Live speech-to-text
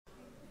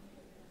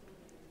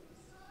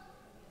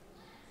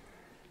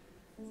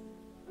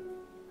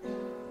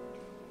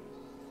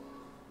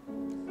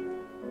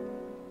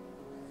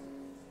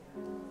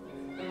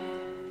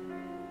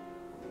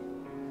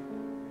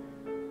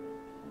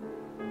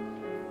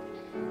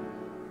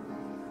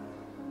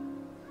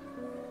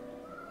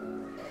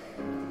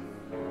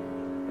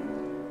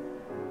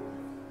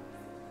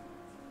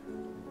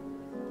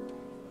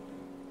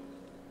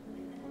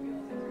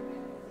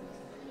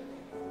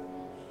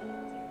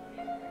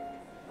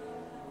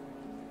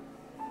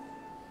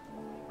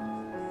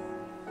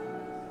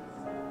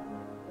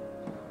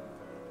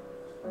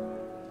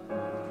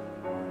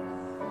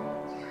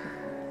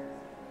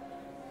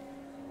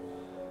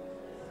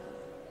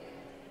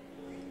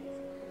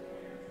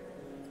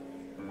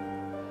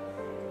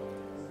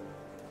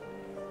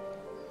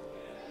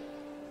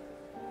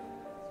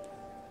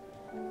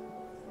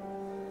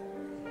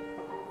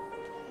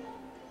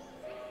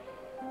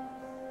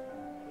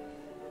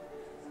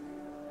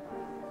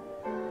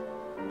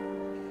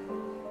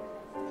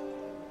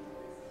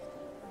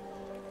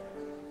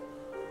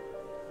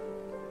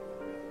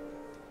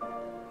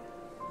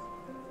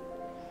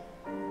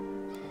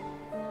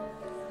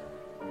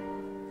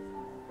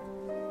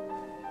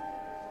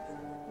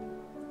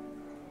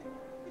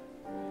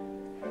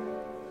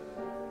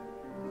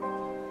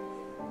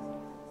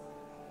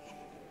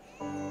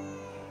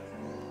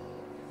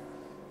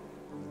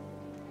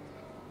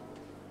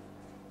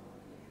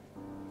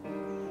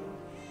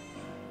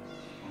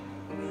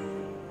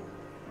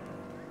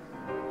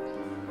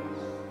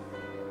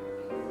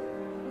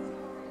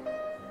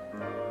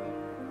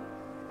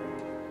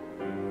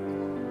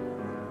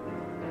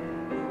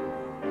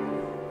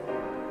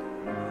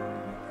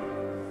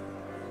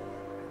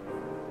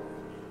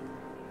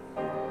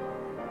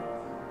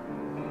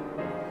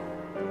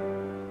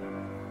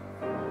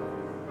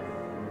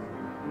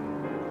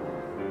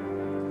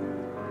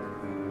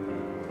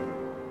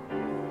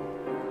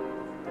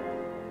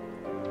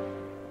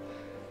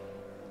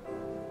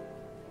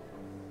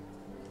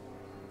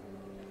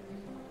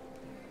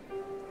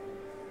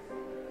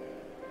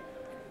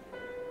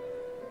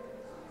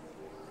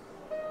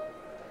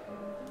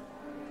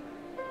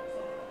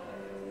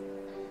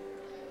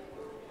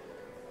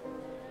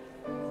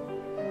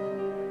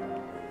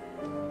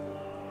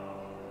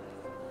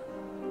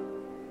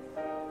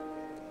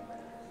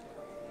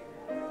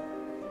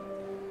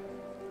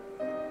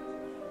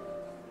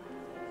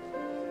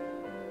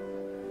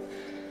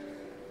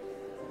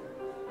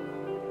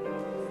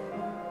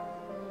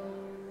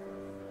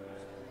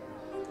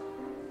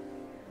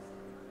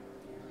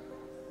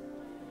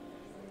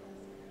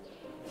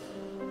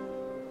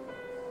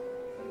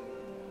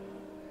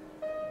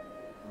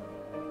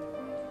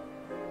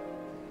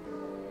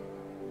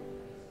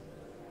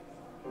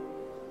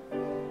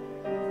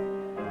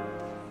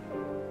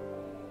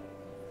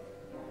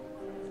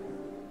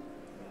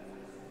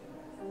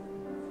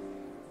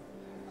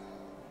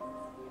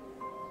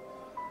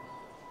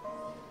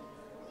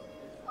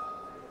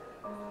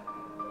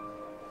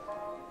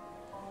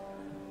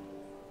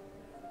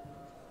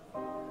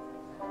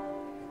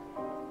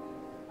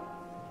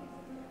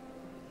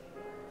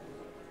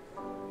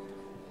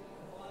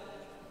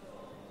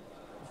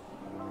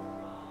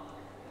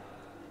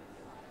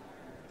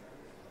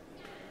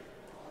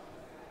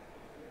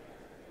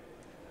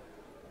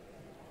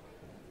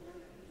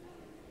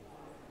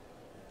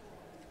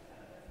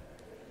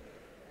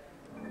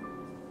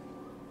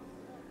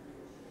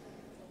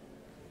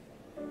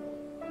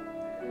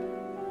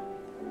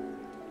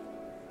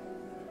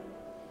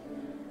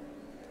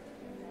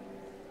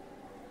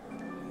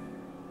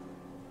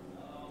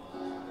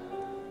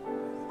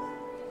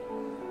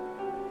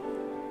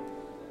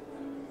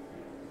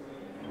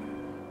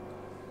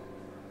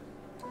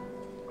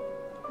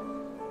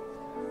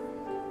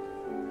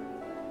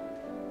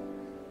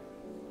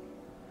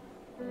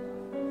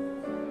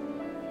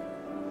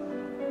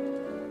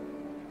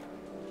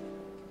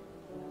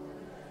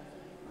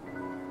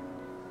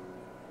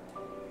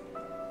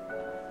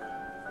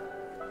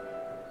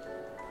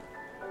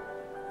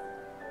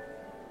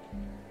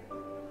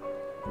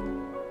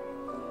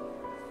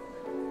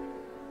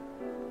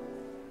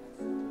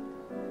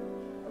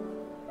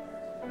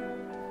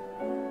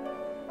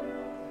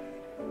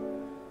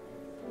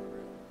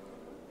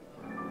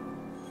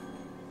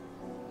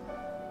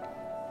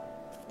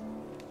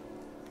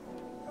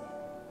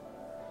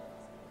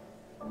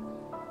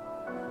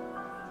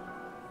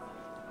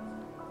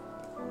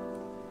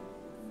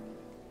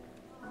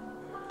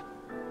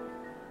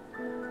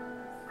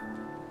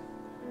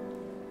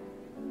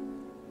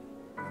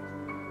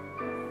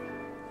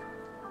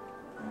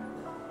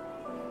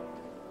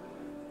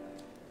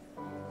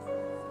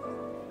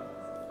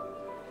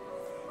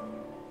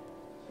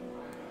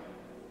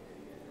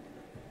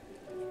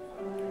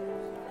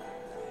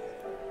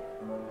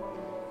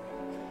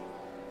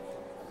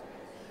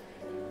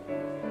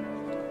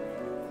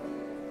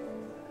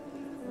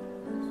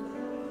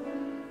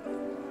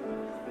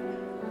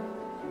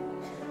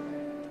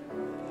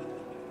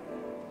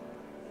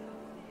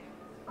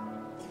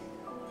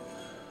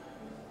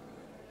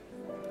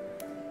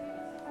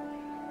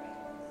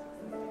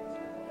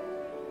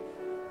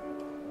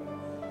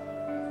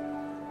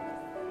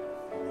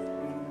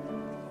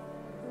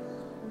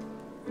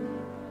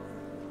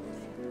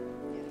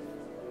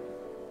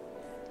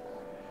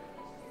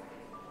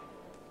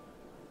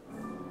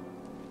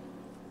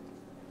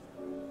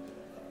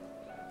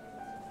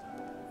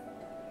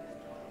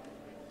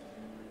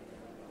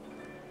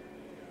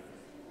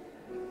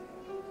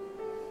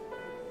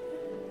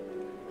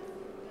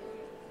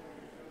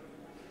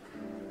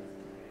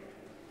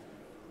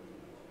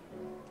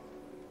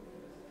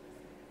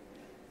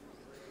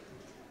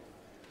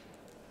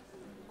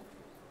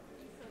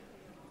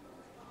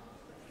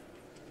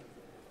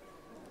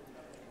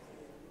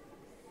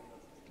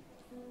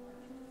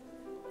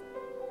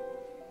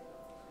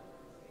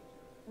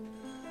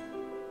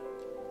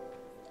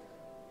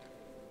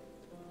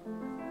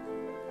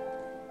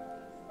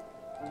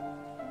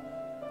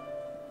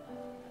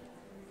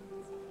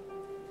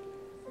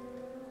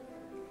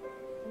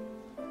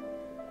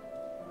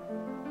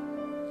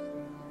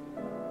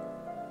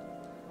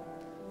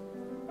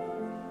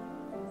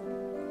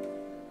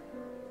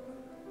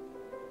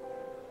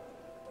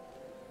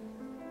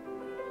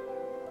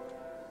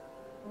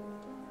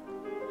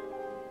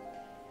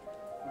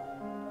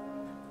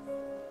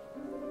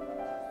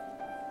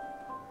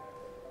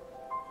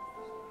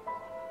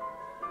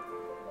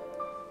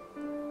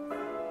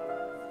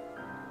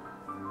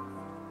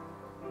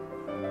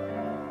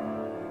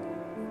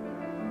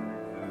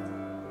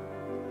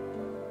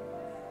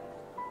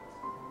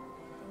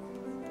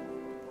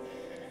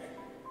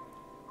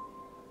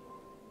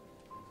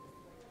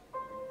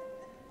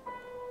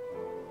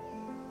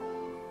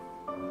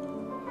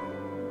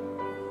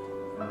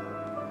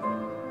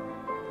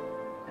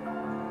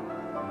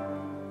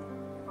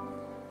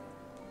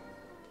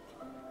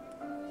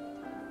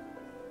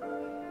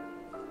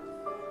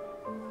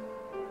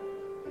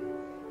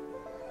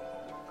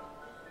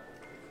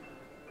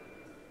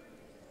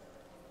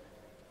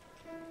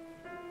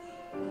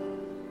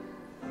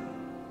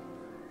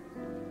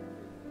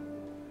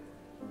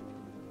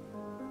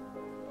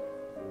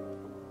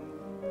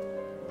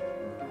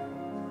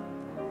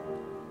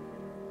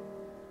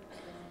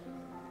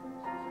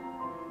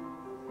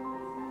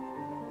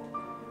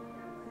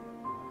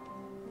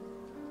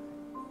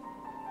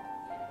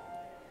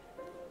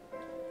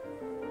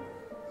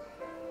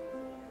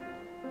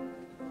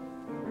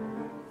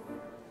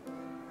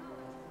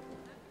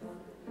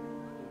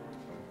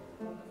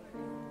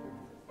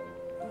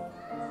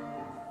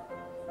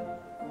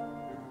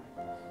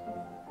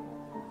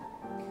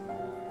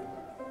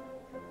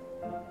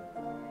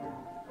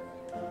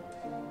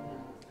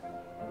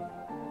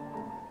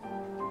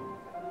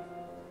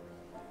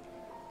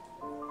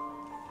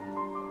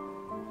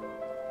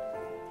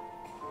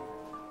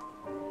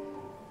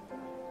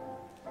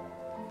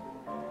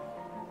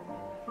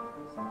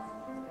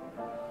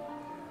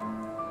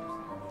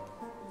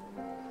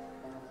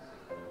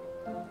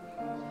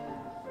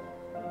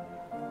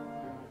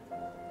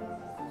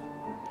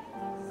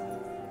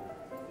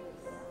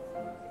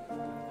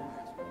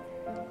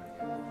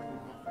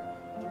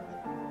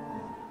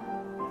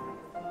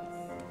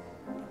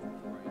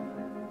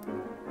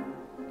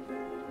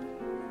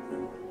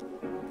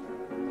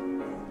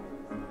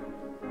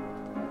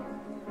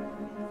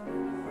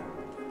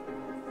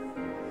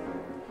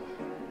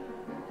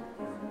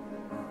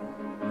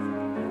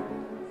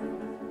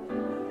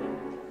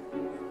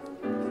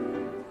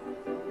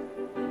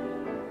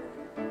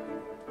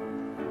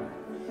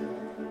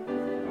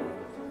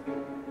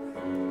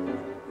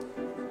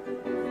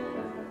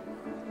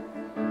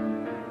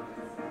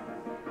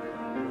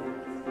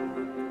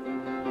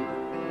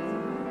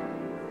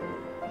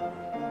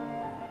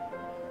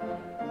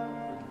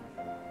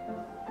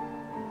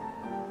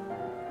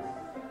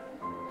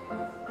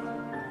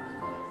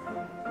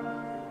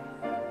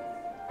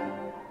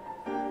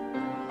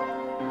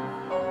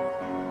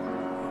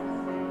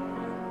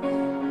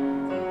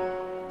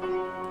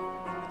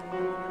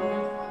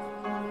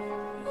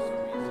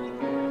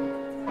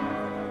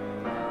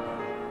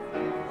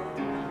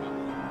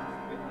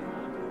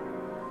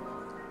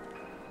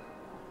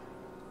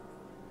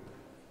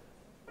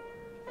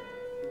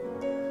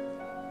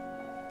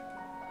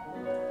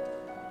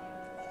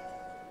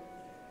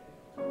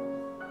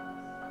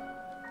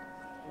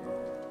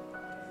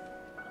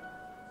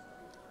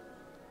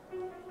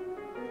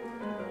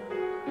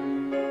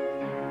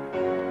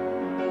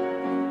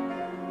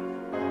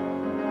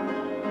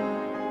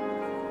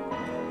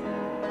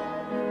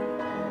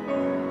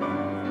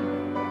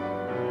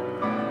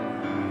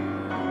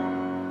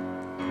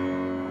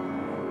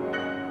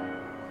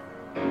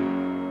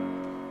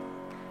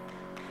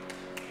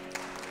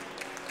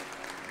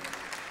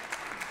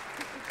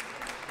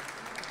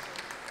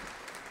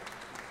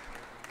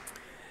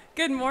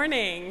Good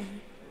morning,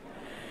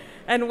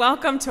 and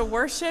welcome to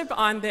worship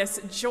on this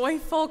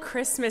joyful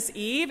Christmas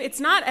Eve. It's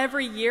not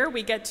every year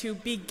we get to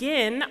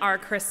begin our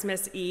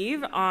Christmas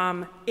Eve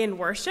in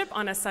worship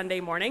on a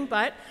Sunday morning,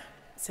 but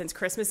since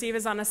Christmas Eve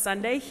is on a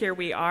Sunday, here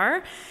we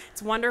are.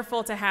 It's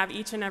wonderful to have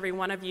each and every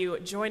one of you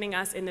joining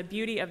us in the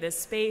beauty of this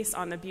space,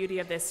 on the beauty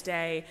of this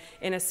day,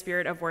 in a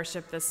spirit of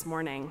worship this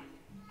morning.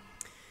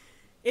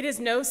 It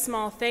is no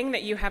small thing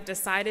that you have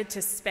decided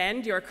to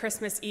spend your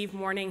Christmas Eve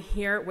morning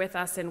here with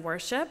us in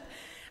worship.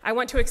 I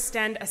want to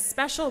extend a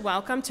special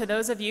welcome to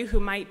those of you who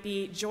might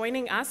be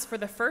joining us for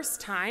the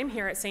first time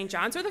here at St.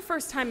 John's, or the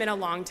first time in a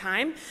long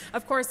time.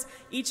 Of course,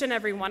 each and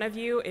every one of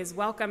you is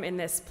welcome in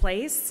this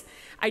place.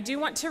 I do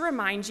want to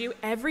remind you,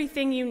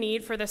 everything you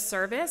need for the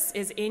service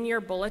is in your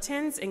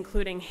bulletins,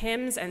 including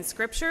hymns and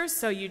scriptures,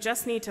 so you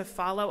just need to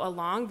follow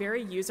along,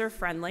 very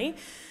user-friendly.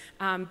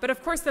 But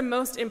of course, the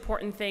most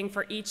important thing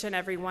for each and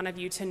every one of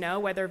you to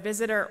know, whether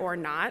visitor or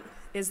not,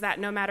 is that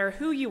no matter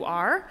who you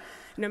are,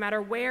 no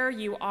matter where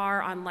you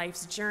are on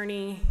life's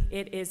journey,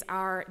 it is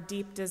our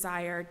deep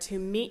desire to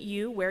meet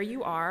you where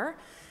you are,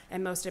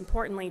 and most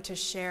importantly, to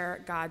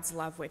share God's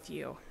love with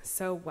you.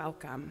 So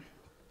welcome.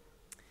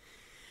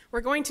 We're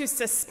going to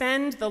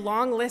suspend the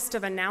long list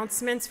of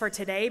announcements for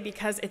today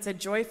because it's a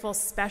joyful,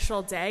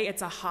 special day.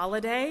 It's a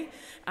holiday,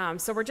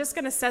 so we're just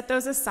going to set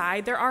those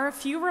aside. There are a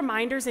few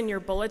reminders in your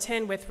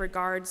bulletin with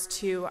regards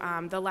to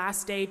the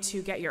last day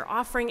to get your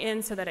offering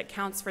in so that it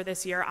counts for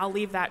this year. I'll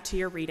leave that to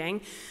your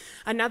reading.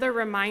 Another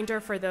reminder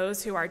for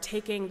those who are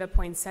taking the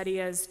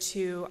poinsettias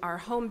to our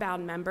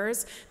homebound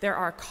members, there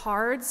are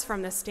cards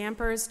from the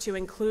Stampers to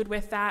include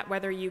with that,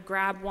 whether you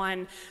grab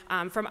one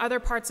from other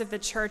parts of the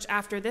church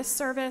after this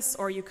service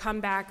or you come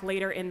back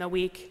later in the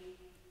week.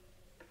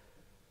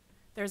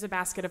 There's a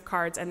basket of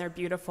cards and they're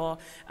beautiful,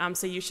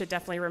 so you should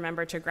definitely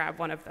remember to grab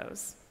one of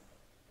those.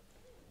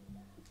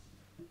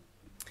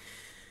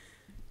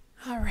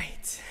 All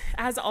right,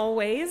 as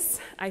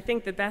always, I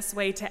think the best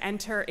way to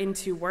enter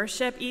into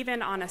worship,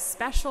 even on a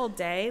special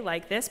day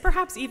like this,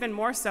 perhaps even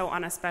more so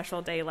on a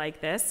special day like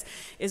this,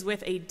 is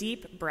with a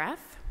deep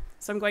breath.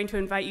 So I'm going to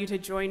invite you to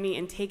join me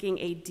in taking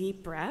a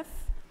deep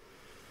breath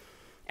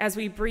as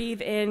we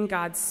breathe in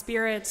God's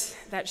Spirit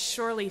that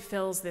surely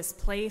fills this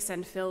place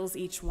and fills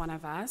each one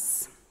of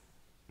us.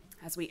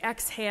 As we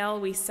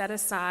exhale, we set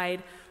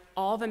aside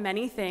all the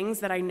many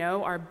things that I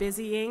know are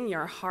busying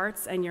your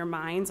hearts and your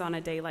minds on a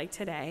day like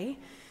today,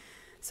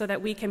 so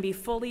that we can be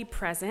fully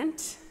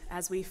present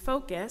as we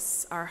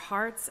focus our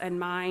hearts and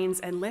minds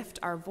and lift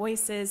our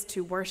voices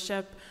to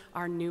worship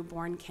our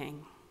newborn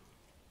King.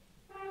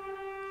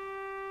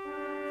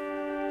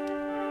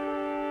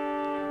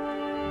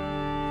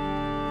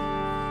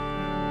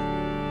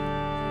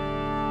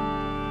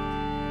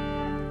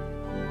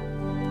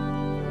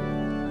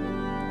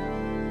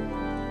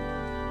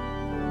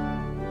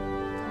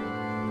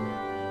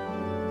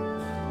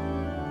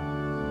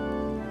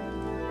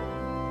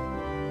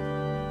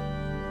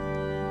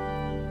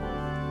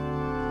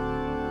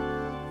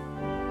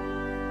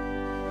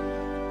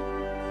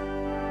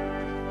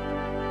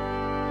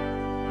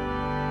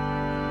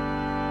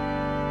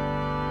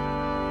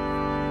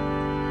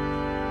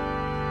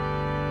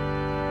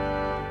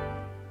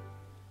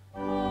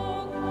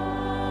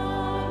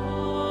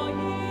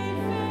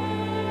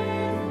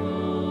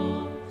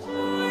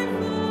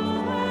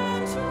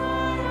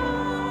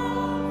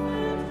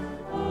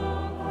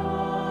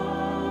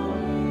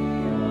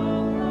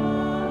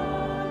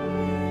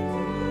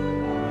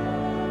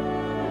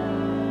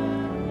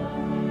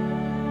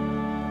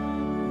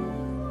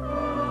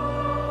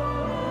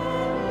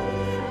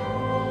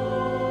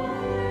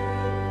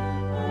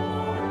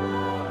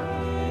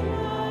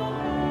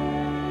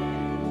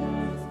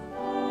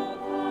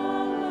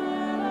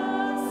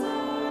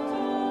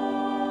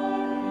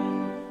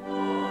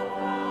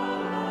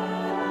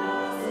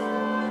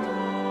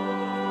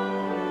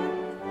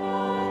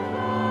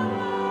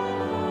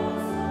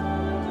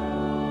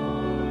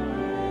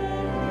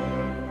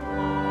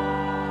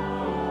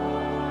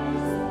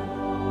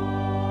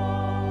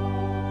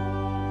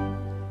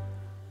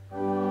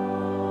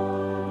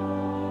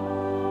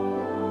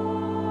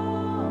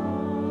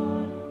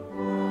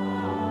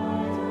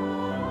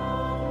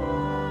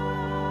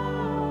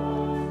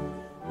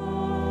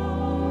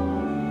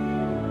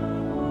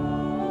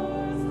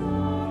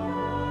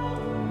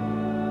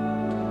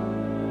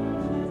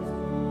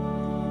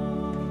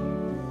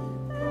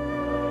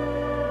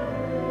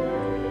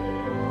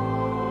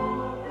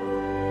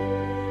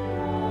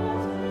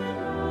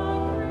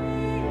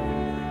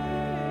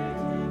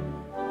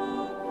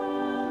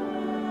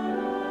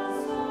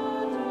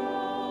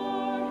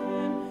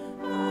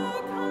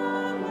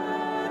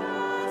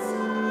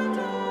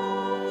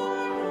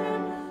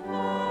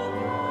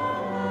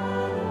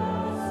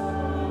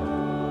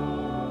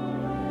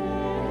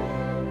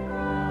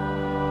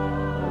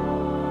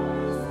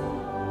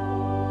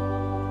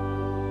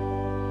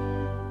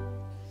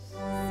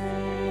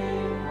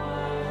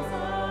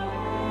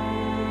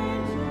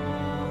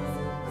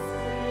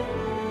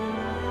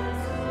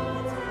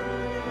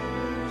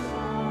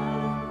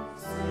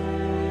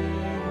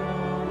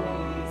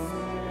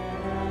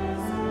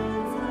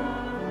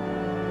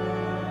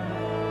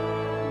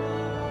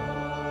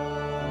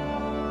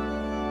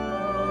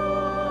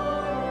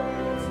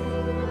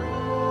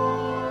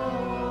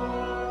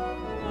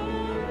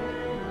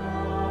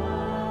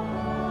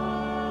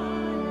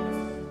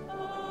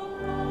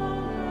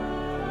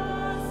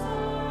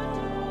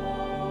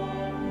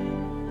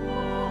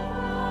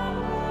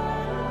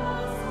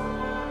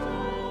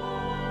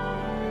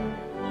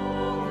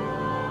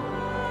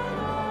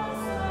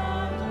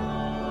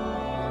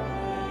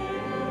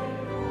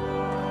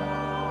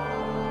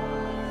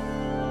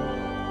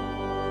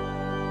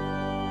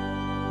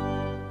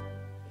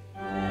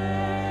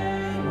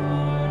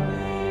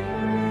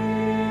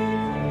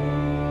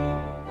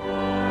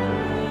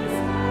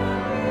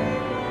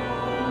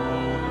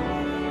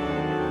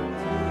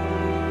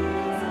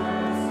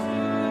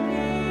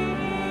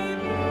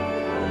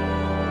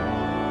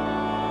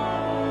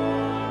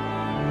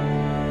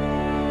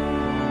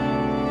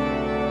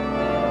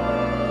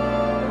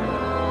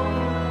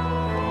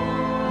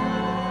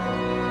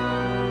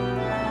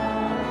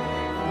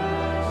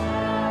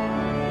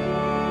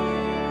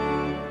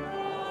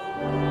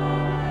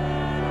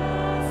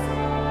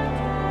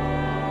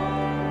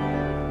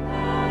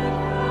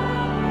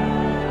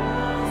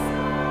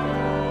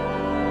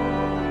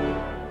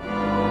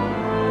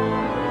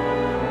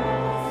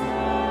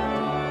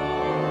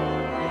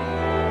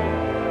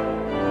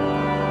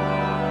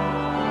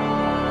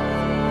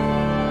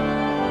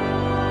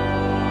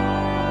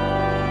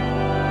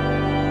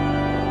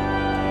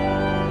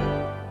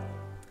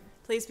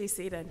 Please be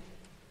seated.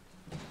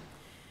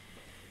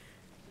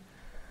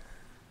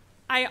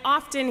 I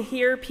often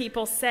hear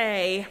people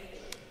say,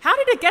 "How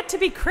did it get to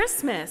be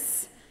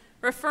Christmas?"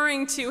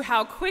 referring to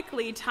how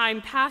quickly time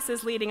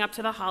passes leading up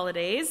to the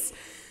holidays.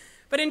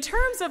 But in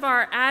terms of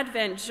our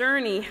Advent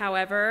journey,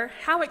 however,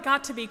 how it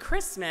got to be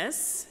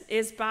Christmas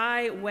is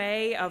by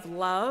way of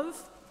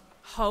love,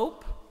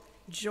 hope,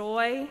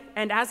 joy,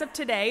 and as of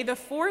today, the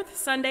fourth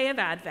Sunday of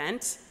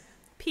Advent,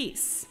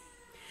 peace.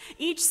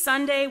 Each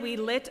Sunday, we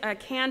lit a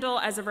candle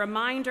as a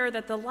reminder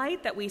that the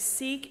light that we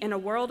seek in a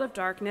world of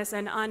darkness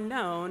and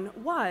unknown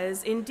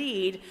was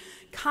indeed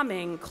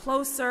coming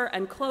closer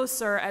and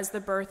closer as the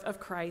birth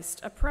of Christ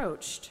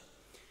approached.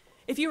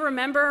 If you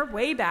remember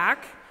way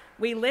back,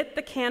 we lit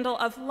the candle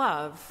of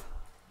love,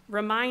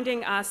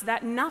 reminding us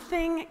that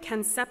nothing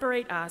can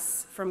separate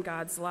us from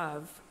God's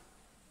love.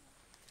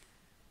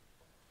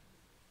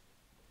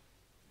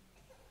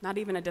 Not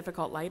even a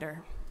difficult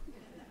lighter.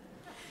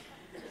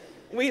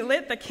 We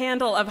lit the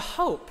candle of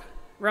hope,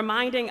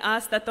 reminding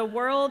us that the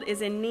world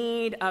is in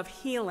need of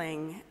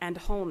healing and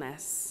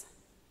wholeness.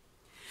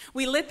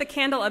 We lit the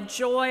candle of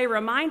joy,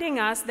 reminding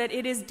us that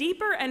it is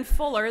deeper and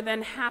fuller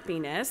than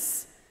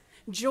happiness.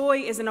 Joy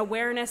is an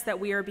awareness that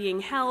we are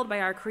being held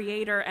by our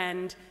Creator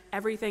and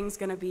everything's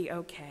going to be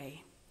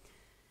okay.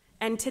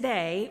 And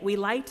today, we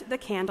light the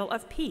candle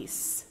of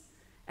peace,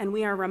 and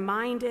we are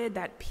reminded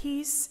that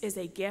peace is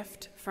a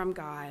gift from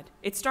God.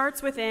 It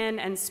starts within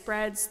and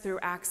spreads through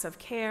acts of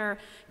care,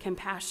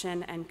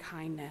 compassion, and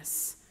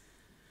kindness.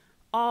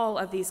 All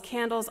of these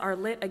candles are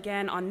lit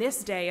again on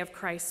this day of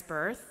Christ's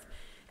birth,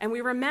 and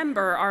we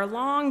remember our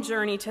long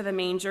journey to the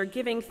manger,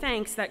 giving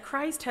thanks that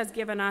Christ has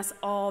given us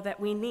all that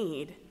we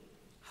need: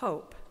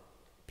 hope,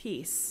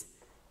 peace,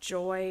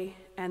 joy,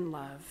 and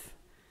love.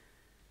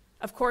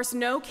 Of course,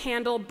 no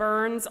candle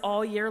burns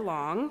all year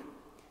long,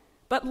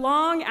 but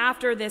long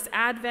after this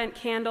Advent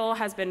candle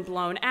has been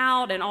blown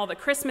out and all the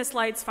Christmas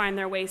lights find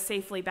their way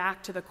safely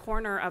back to the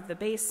corner of the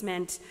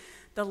basement,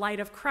 the light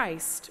of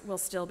Christ will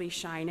still be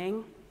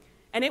shining,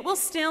 and it will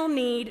still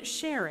need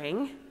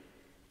sharing,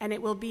 and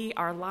it will be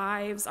our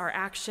lives, our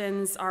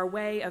actions, our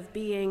way of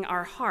being,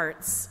 our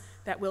hearts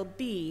that will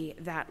be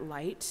that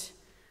light,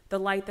 the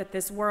light that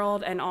this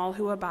world and all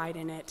who abide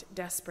in it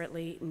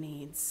desperately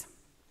needs.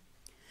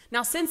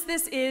 Now, since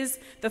this is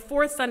the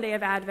fourth Sunday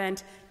of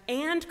Advent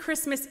and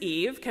Christmas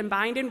Eve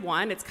combined in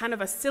one, it's kind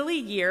of a silly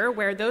year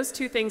where those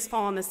two things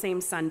fall on the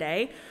same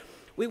Sunday.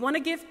 We want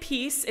to give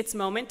peace its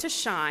moment to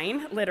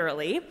shine,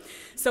 literally.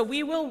 So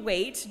we will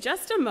wait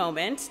just a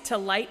moment to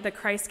light the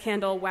Christ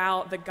candle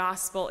while the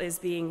gospel is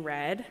being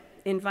read,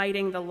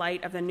 inviting the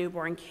light of the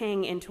newborn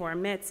King into our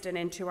midst and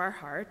into our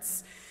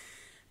hearts.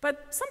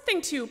 But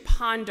something to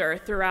ponder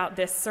throughout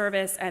this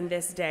service and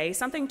this day,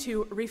 something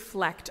to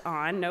reflect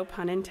on, no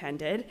pun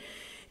intended,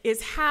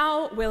 is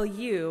how will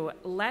you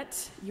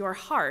let your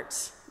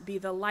heart be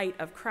the light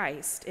of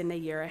Christ in the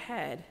year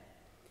ahead?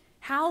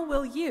 How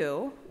will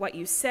you, what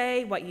you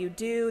say, what you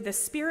do, the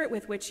spirit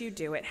with which you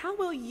do it, how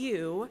will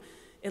you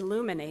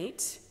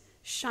illuminate,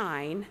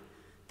 shine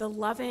the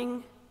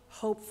loving,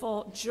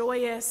 hopeful,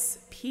 joyous,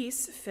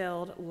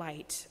 peace-filled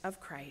light of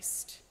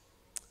Christ?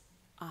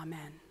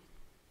 Amen.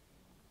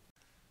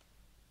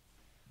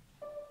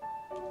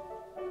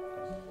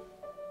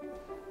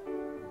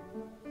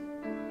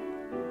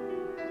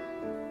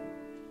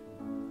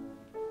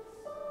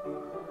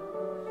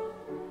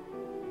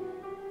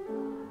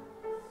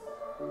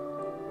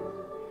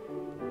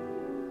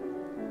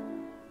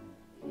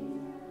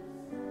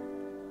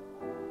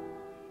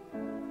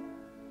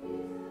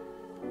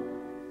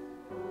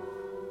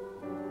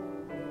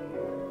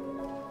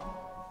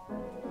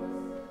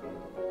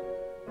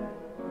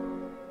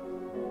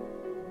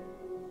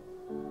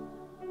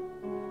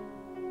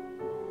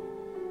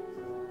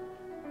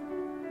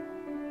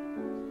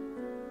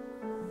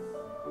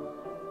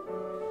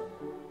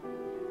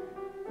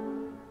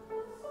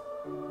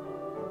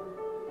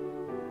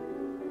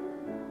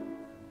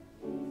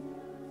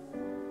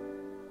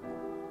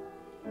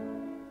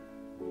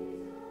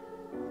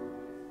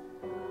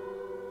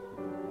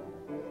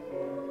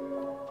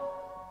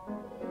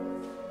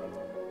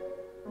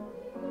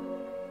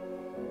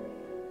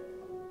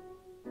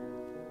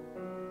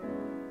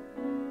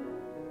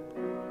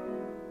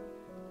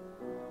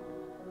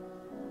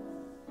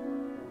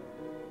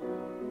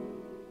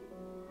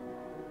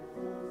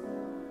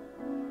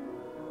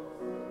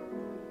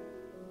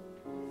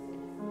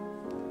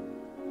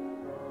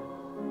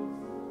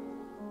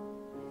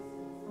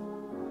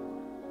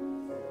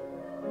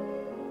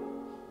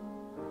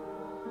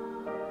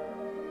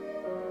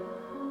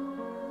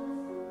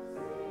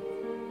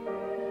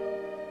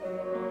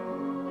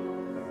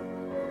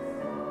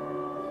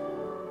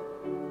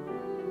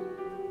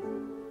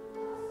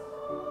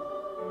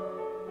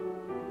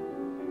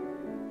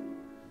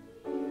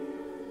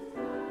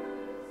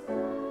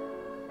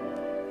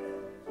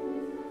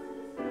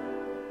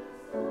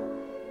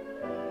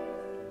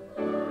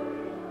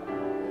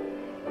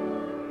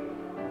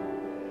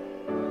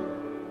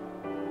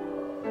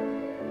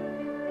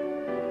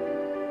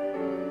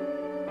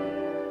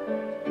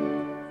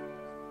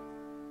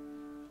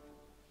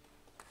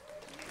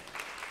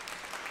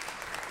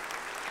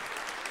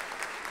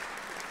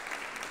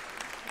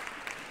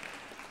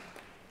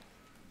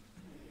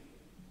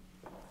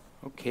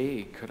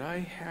 Okay, could I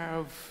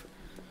have...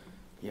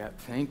 Yeah,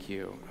 thank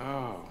you.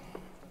 Oh.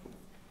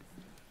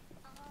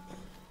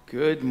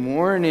 Good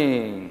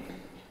morning.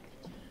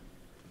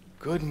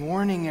 Good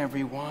morning,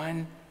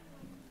 everyone.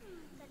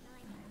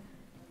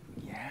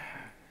 Yeah.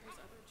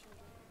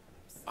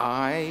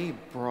 I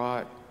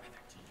brought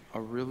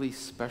a really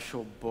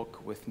special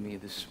book with me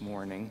this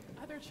morning.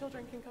 Other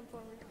children can come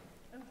forward.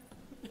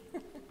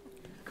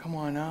 Come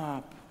on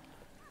up.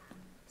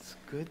 It's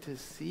good to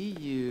see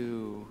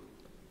you.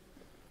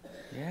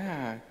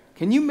 Yeah.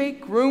 Can you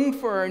make room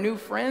for our new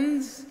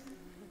friends?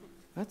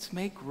 Let's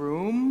make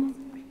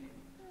room.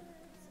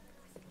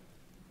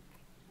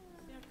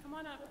 Yeah, come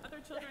on up. Other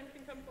children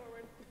can come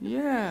forward.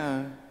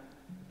 Yeah.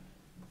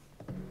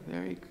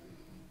 Very good.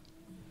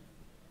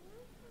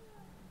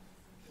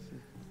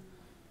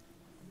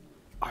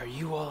 Are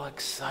you all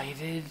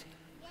excited?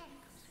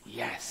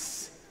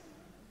 Yes.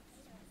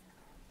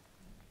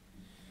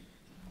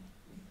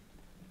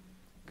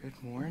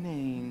 Good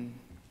morning.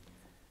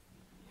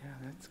 Yeah,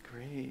 that's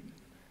great.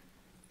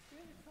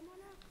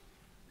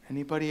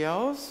 Anybody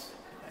else?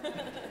 Come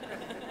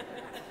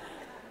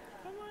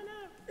on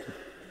up.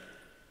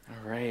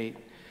 All right.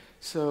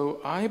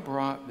 So I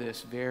brought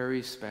this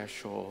very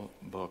special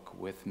book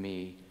with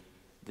me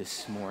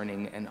this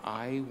morning, and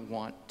I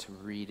want to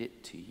read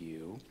it to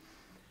you.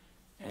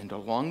 And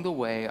along the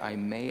way, I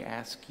may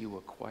ask you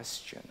a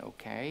question,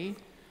 okay?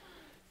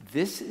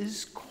 This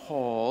is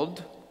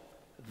called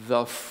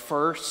The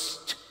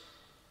First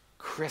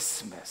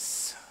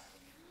Christmas.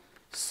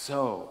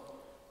 So,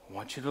 I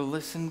want you to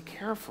listen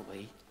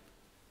carefully.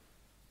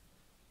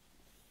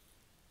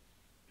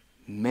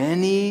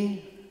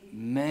 Many,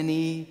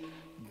 many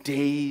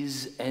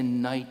days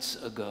and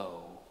nights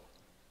ago,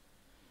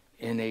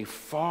 in a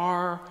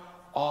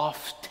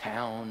far-off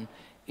town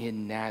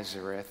in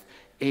Nazareth,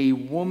 a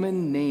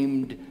woman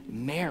named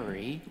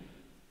Mary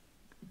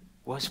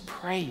was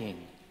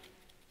praying.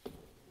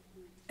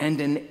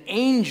 And an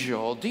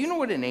angel, do you know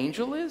what an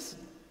angel is?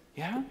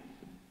 Yeah?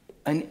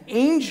 An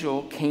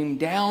angel came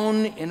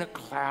down in a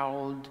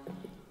cloud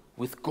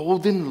with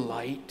golden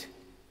light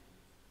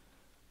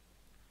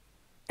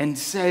and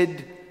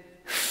said,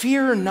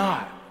 "Fear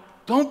not.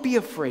 Don't be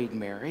afraid,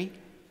 Mary.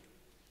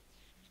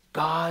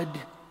 God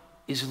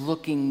is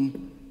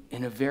looking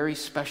in a very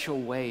special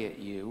way at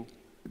you.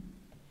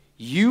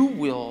 You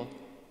will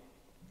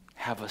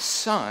have a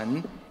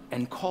son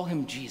and call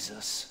him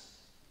Jesus.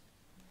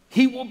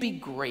 He will be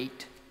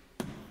great,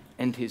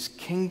 and his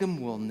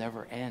kingdom will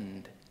never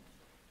end."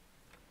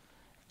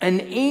 An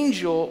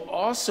angel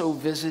also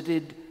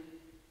visited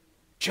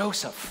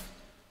Joseph.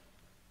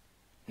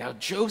 Now,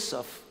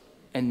 Joseph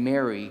and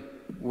Mary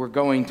were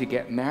going to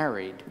get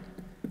married.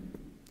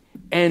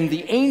 And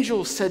the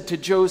angel said to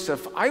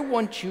Joseph, "I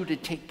want you to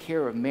take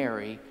care of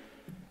Mary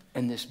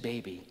and this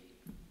baby."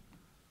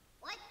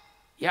 What?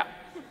 Yeah.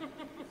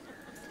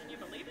 Can you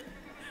believe it?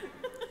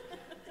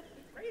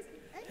 Crazy.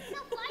 That's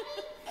so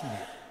funny.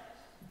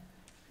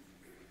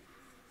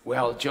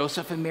 Well,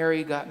 Joseph and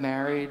Mary got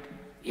married.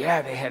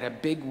 Yeah, they had a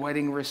big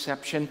wedding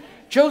reception.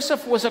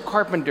 Joseph was a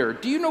carpenter.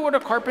 Do you know what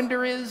a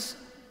carpenter is?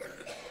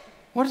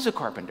 What is a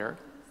carpenter?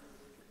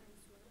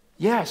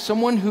 Yeah,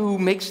 someone who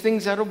makes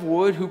things out of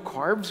wood, who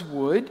carves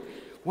wood.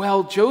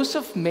 Well,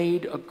 Joseph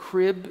made a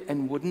crib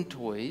and wooden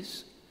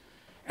toys,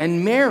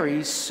 and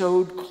Mary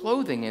sewed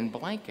clothing and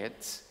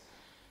blankets,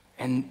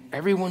 and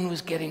everyone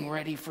was getting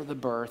ready for the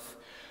birth.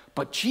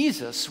 But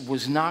Jesus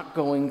was not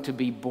going to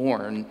be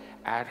born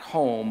at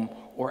home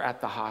or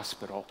at the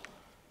hospital.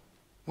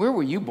 Where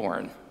were you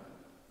born?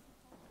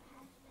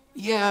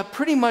 Yeah,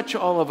 pretty much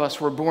all of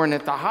us were born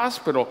at the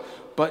hospital,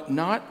 but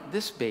not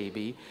this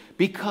baby,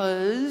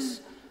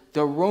 because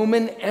the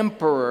Roman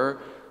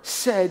emperor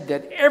said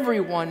that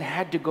everyone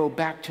had to go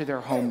back to their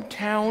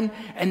hometown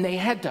and they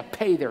had to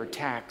pay their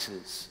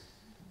taxes.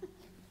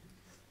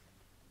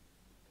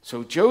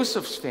 So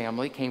Joseph's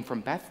family came from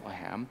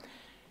Bethlehem,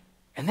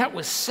 and that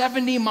was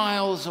 70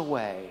 miles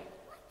away.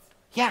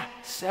 Yeah,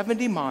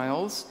 70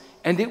 miles,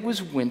 and it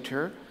was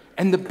winter,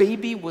 and the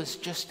baby was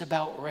just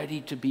about ready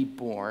to be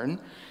born,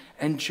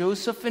 and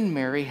Joseph and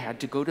Mary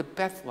had to go to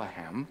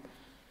Bethlehem.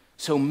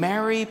 So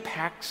Mary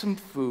packed some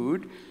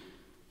food,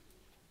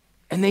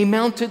 and they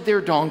mounted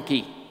their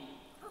donkey.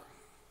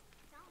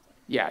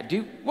 Yeah,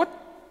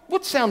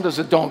 what sound does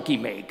a donkey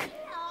make?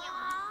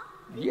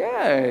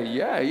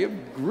 Yeah, you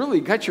really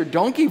got your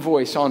donkey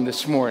voice on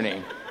this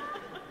morning.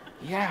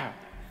 Yeah.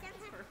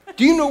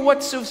 Do you know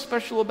what's so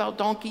special about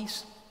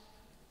donkeys?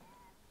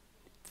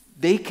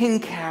 They can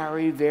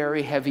carry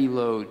very heavy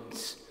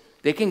loads.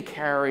 They can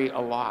carry a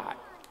lot.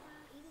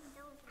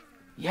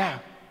 Yeah.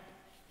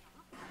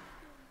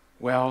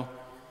 Well,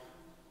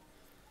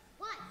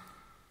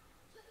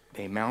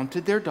 they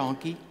mounted their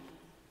donkey,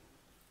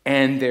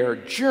 and their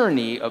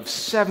journey of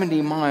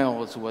 70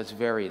 miles was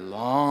very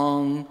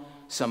long.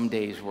 Some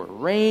days were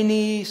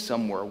rainy,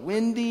 some were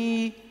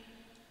windy,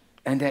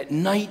 and at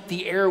night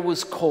the air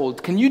was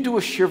cold. Can you do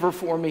a shiver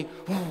for me?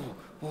 Ooh,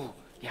 ooh,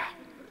 yeah.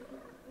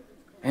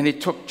 And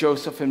it took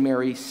Joseph and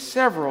Mary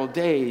several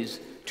days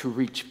to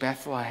reach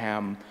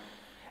Bethlehem.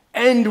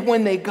 And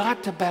when they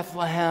got to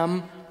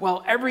Bethlehem,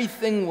 well,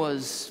 everything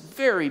was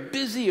very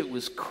busy. It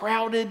was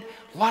crowded.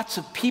 Lots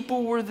of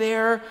people were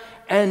there.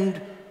 And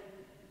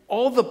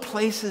all the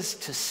places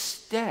to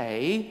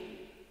stay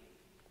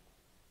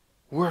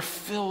were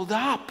filled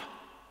up.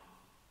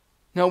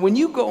 Now, when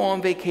you go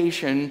on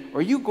vacation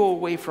or you go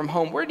away from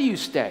home, where do you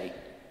stay?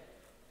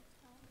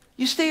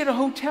 You stay at a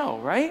hotel,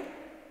 right?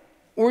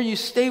 Or you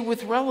stay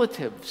with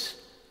relatives.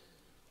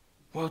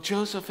 Well,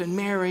 Joseph and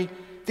Mary,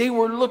 they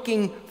were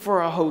looking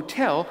for a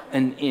hotel,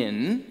 an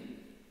inn,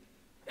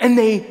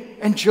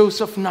 and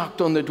Joseph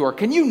knocked on the door.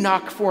 Can you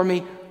knock for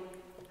me?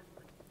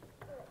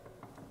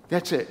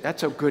 That's it.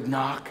 That's a good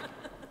knock.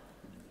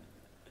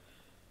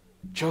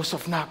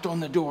 Joseph knocked on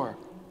the door.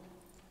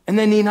 And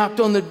then he knocked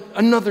on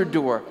another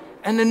door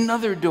and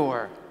another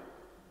door.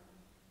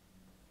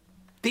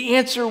 The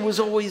answer was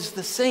always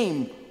the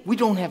same. We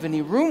don't have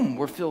any room.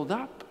 We're filled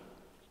up.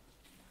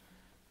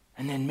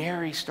 And then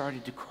Mary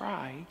started to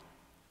cry.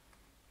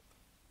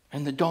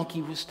 And the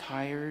donkey was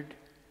tired.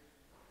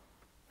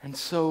 And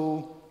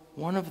so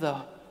one of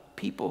the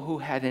people who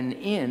had an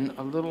inn,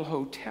 a little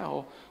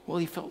hotel, well,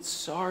 he felt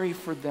sorry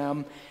for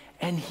them.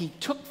 And he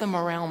took them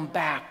around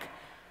back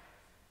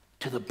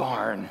to the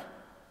barn.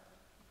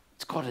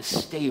 It's called a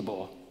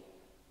stable.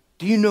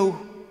 Do you know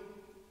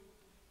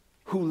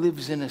who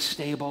lives in a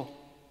stable?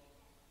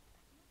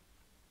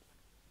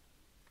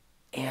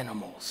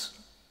 Animals.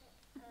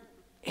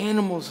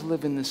 Animals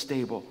live in the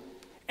stable.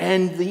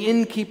 And the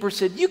innkeeper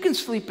said, you can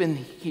sleep in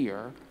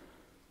here,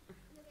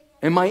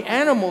 and my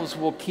animals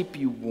will keep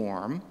you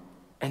warm.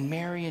 And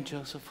Mary and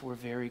Joseph were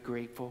very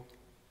grateful.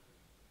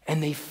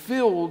 And they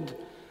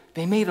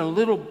made a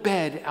little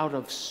bed out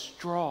of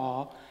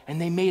straw,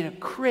 and they made a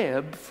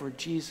crib for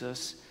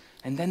Jesus,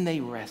 and then they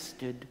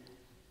rested.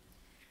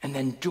 And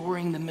then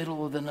during the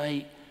middle of the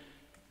night,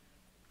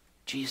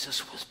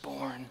 Jesus was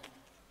born.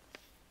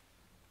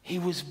 He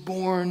was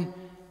born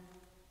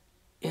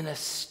in a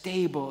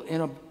stable, in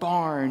a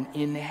barn,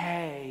 in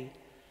hay.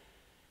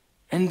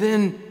 And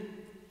then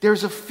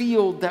there's a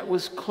field that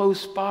was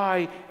close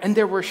by, and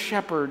there were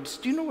shepherds.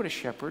 Do you know what a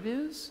shepherd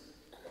is?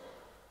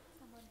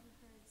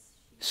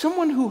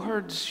 Someone who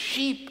herds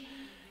sheep.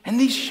 And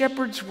these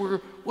shepherds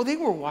were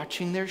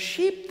watching their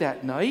sheep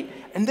that night,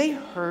 and they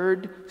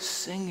heard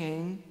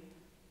singing.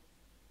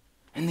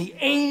 And the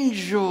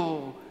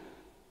angel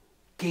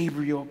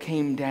Gabriel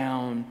came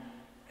down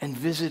and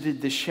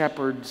visited the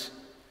shepherds,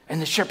 and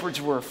the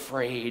shepherds were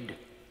afraid.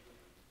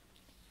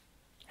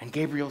 And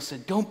Gabriel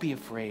said, don't be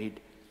afraid.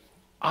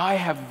 I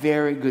have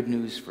very good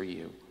news for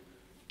you.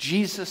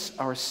 Jesus,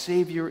 our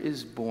Savior,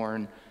 is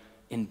born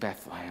in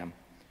Bethlehem.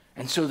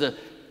 And so the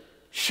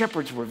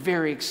shepherds were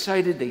very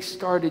excited. They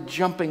started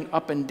jumping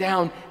up and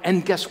down.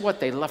 And guess what?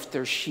 They left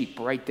their sheep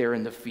right there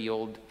in the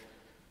field.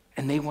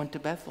 And they went to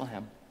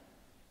Bethlehem.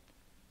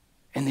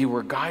 And they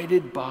were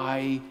guided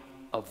by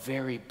a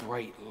very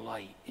bright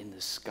light in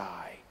the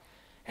sky.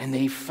 And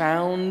they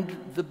found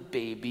the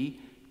baby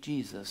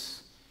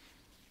Jesus.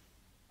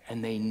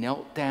 And they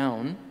knelt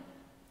down.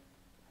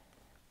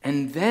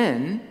 And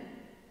then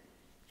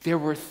there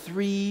were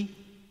 3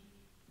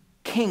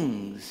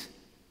 kings,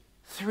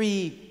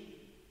 3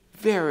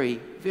 very,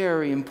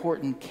 very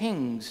important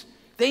kings.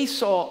 They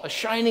saw a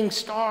shining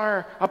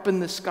star up in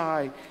the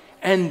sky,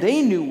 and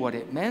they knew what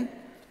it meant.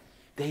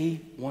 They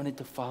wanted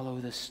to follow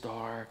the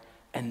star,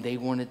 and they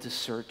wanted to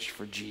search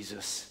for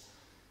Jesus.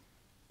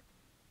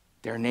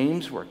 Their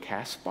names were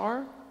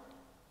Caspar,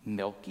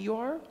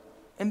 Melchior,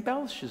 and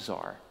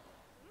Belshazzar.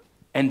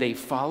 And they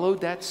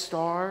followed that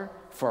star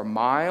for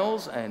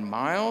miles and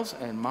miles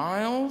and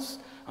miles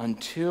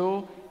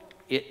until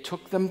it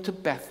took them to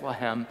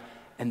Bethlehem,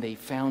 and they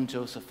found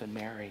Joseph and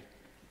Mary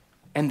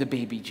and the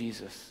baby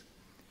Jesus.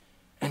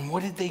 And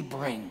what did they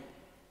bring?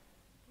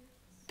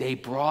 They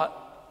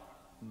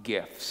brought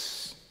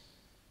gifts.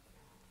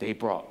 They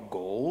brought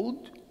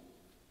gold,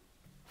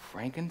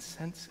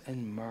 frankincense,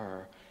 and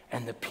myrrh.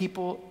 And the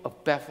people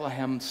of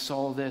Bethlehem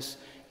saw this,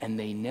 and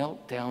they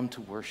knelt down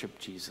to worship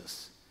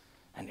Jesus.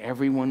 And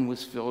everyone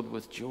was filled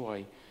with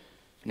joy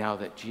now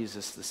that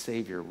Jesus the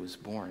Savior was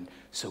born.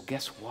 So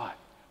guess what?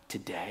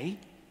 Today,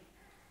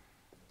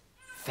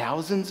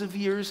 thousands of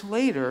years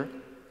later,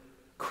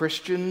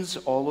 Christians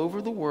all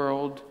over the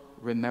world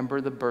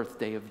remember the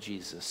birthday of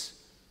Jesus,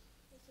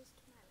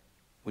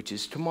 which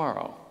is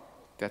tomorrow.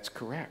 That's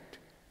correct.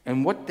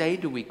 And what day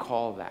do we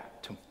call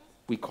that?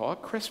 We call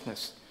it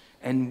Christmas.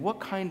 And what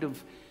kind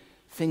of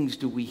things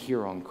do we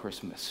hear on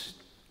Christmas?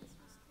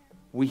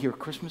 We hear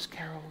Christmas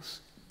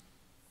carols,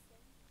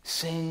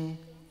 sing,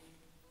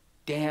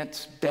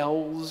 dance,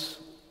 bells,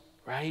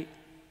 right?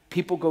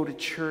 People go to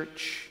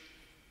church.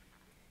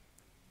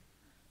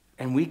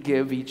 And we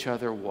give each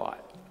other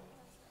what?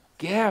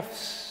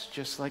 Gifts,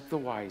 just like the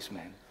wise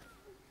men.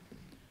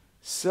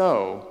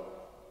 So,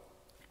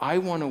 I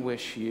want to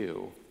wish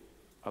you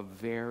a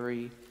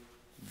very,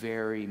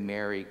 very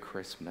Merry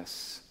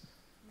Christmas.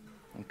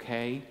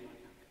 Okay?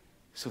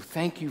 So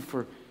thank you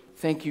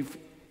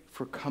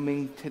for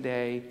coming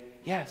today.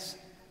 Yes?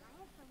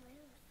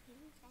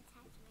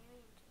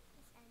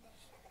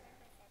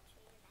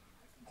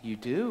 You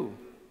do?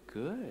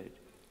 Good.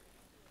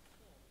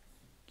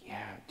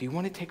 Yeah. Do you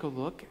want to take a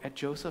look at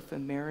Joseph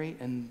and Mary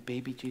and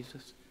baby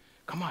Jesus?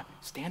 Come on,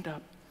 stand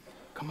up.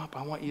 Come up.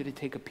 I want you to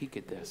take a peek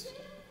at this.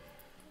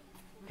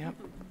 Yep.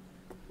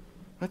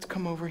 Let's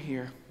come over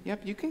here.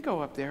 Yep, you can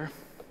go up there.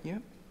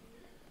 Yep.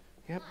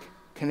 Yep.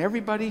 Can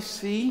everybody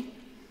see?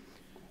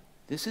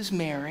 This is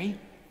Mary.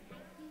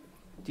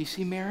 Do you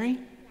see Mary?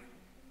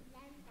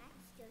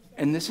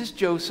 And this is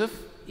Joseph.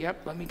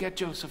 Yep, let me get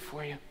Joseph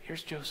for you.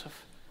 Here's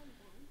Joseph.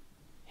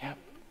 Yep.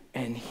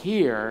 And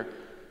here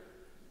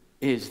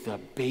is the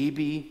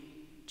baby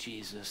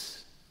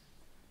Jesus.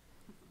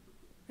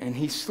 And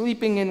he's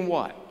sleeping in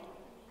what?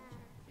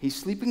 He's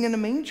sleeping in a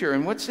manger.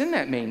 And what's in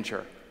that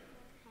manger?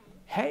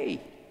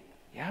 Hay.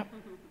 Yep.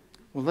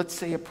 Well, let's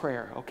say a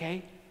prayer,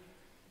 okay?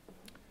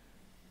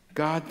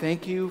 God,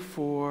 thank you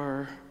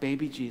for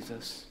baby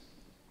Jesus,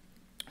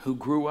 who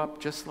grew up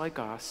just like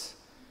us.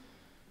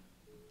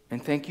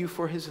 And thank you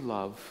for his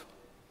love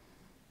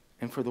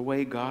and for the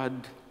way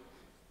God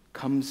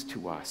comes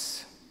to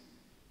us.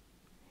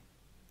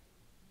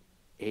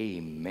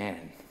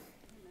 Amen.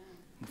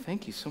 Well,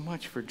 thank you so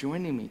much for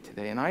joining me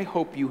today, and I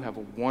hope you have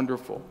a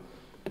wonderful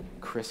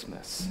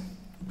Christmas.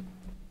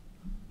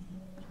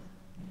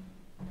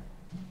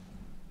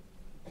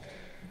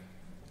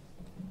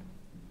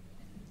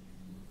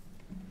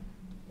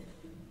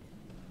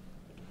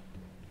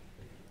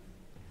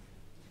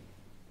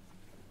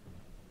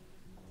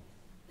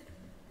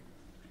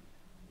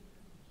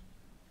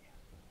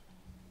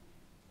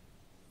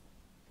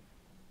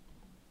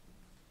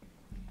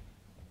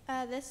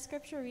 This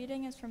scripture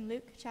reading is from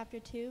Luke chapter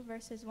 2,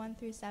 verses 1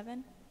 through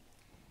 7.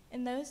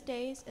 In those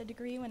days, a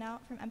decree went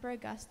out from Emperor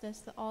Augustus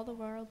that all the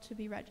world should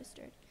be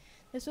registered.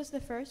 This was the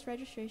first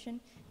registration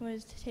and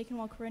was taken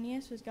while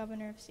Quirinius was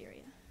governor of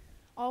Syria.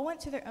 All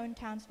went to their own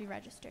towns to be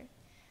registered.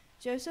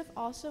 Joseph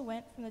also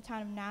went from the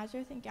town of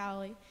Nazareth in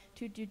Galilee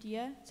to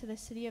Judea to the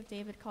city of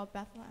David called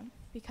Bethlehem,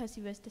 because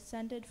he was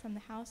descended from the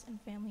house and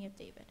family of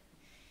David.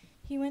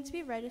 He went to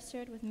be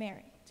registered with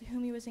Mary, to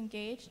whom he was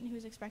engaged and who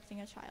was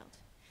expecting a child.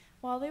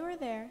 While they were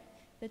there,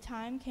 the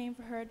time came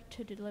for her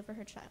to deliver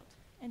her child.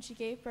 And she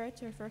gave birth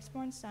to her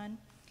firstborn son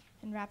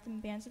and wrapped him in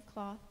bands of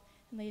cloth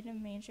and laid him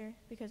in a manger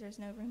because there was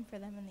no room for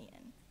them in the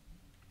inn.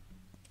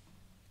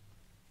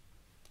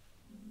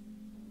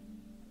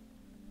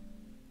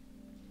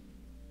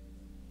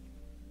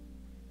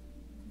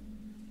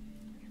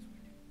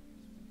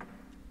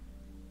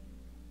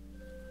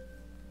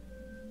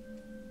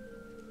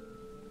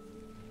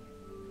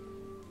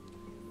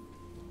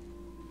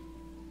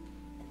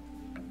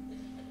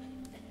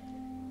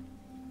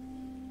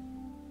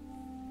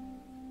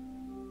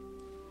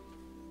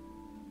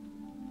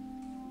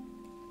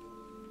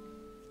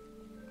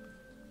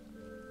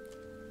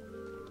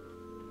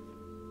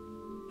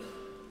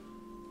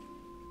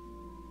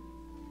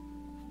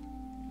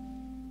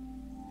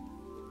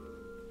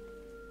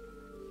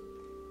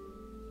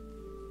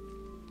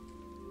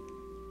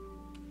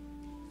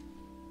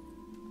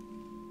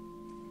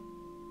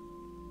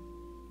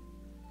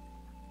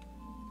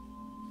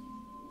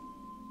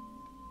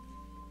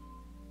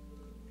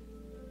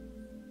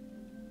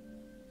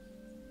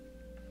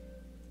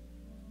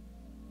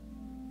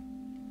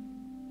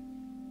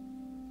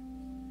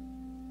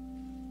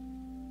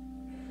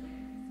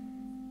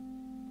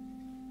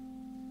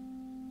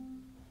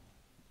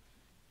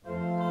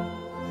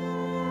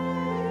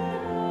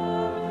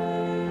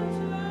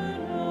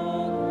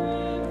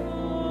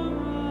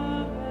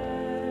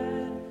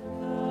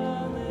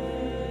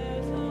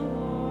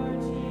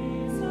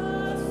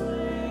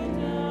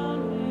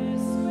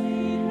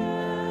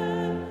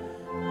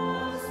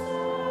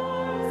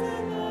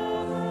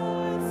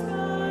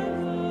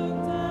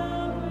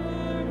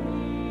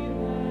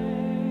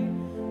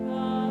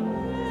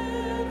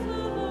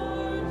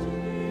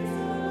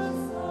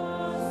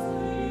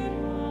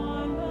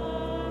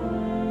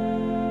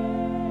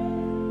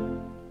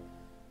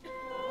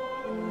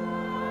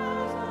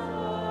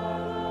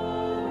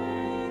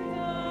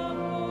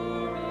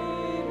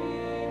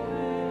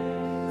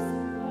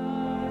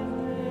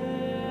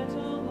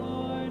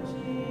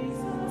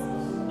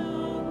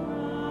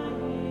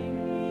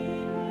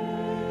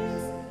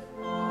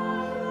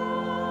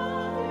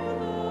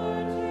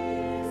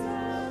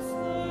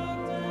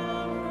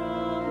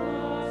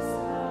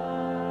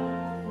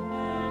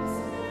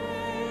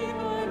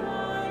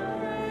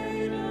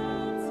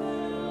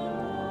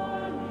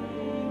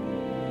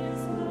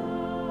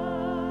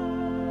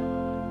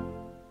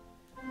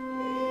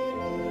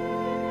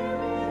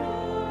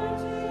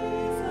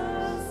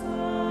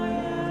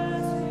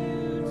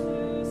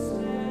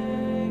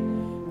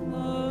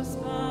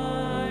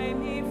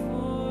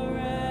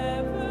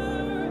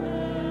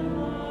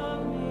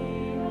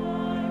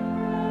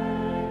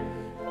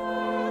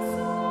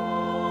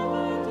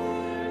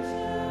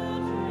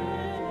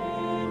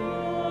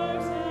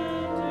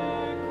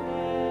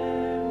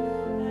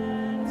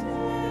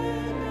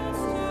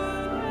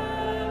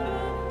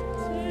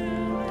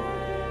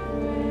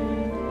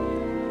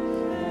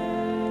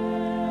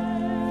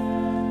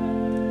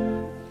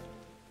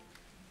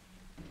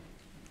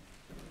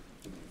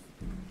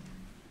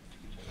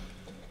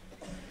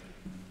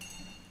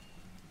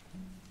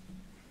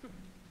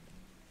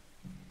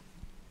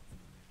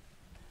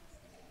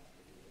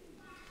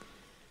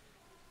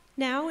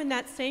 Now in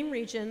that same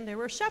region there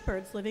were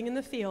shepherds living in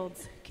the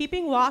fields,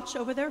 keeping watch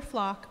over their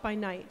flock by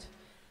night.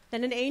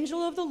 Then an angel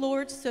of the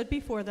Lord stood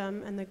before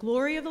them, and the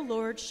glory of the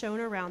Lord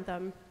shone around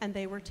them, and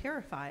they were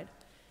terrified.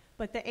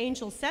 But the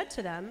angel said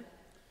to them,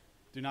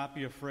 "Do not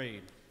be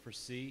afraid, for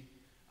see,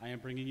 I am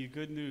bringing you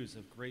good news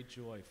of great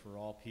joy for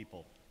all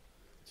people.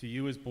 To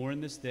you is born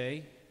this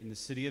day in the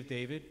city of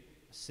David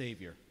a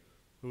Savior,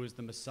 who is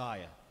the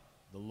Messiah,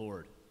 the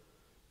Lord.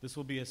 This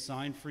will be a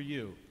sign for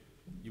you.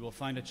 You will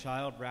find a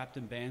child wrapped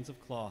in bands of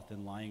cloth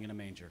and lying in a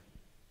manger."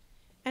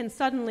 And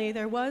suddenly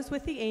there was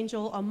with the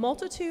angel a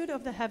multitude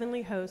of the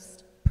heavenly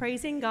host,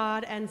 praising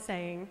God and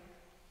saying,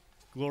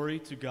 "Glory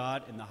to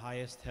God in the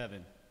highest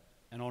heaven,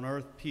 and on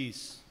earth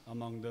peace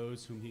among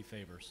those whom he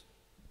favors."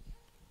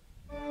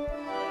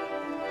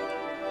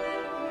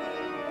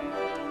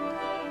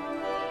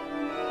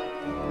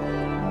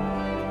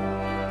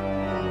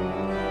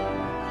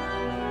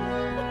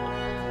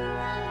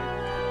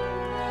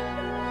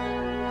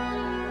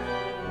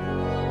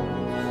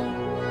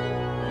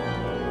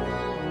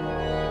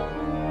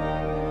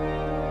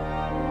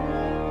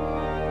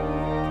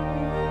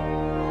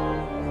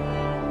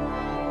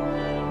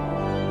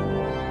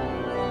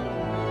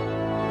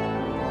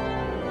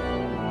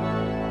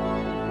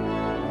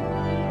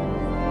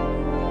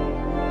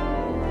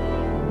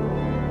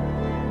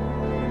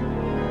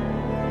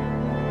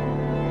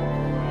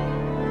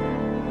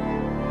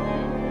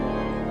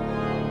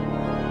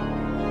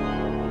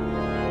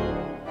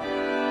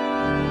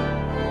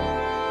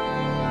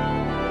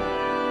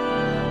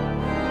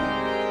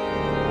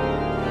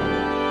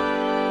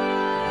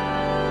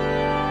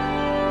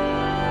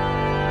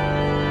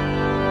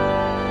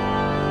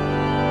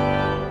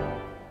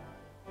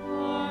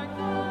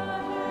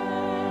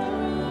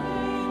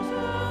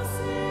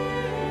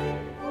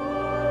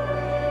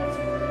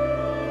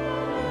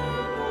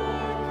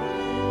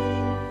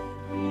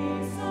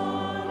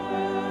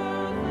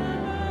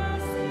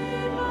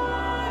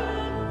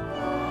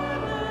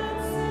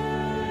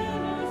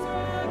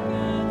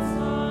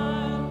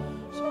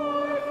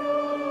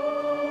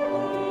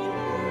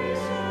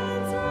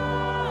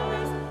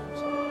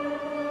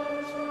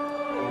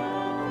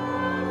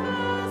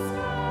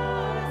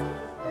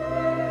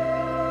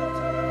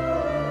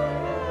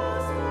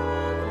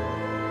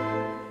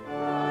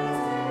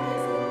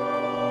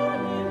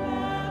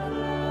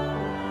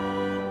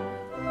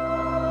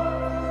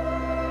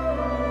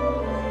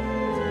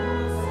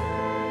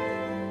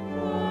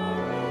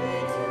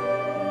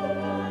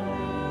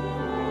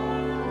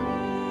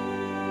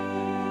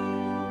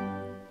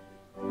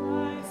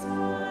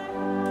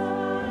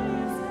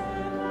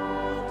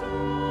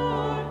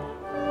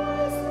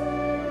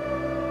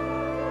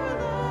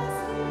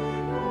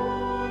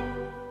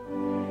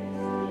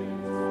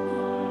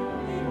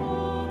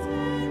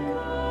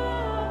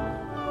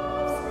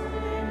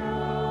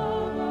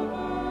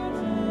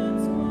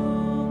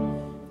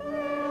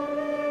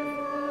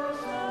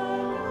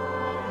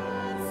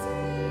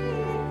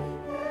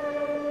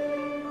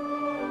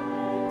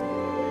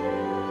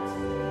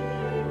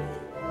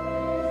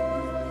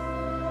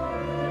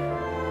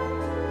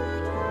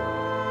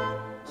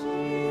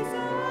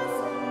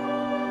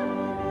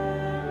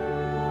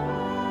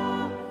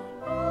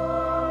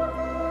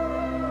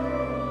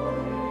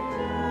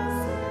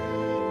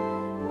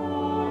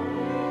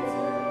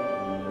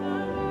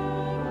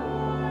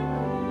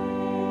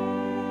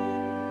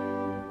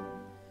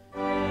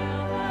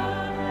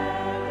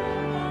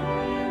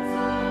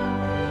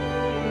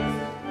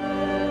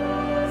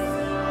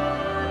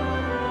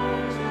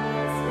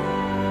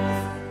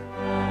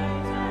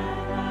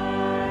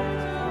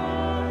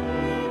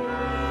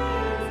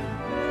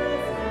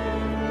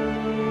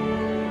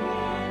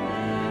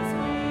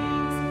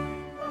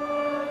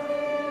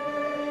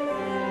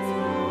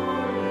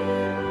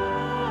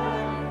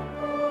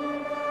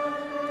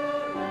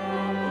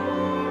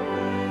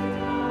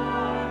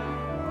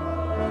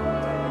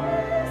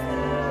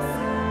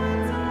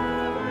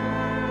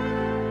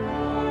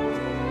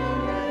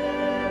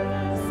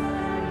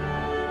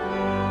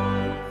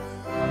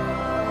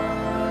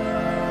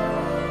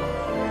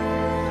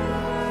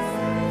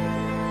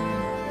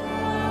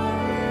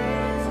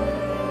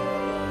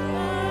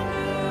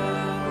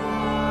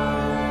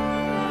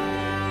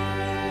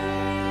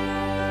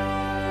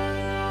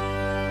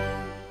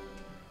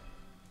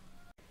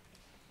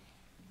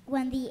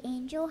 When the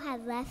angel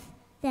had left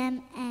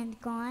them and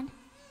gone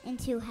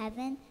into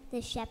heaven,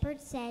 the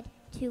shepherds said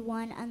to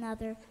one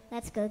another,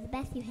 "Let's go to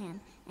Bethlehem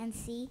and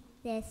see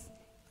this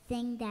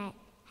thing that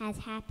has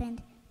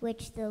happened,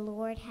 which the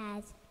Lord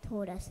has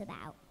told us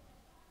about."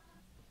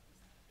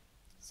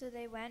 So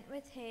they went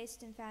with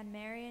haste and found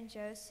Mary and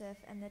Joseph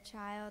and the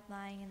child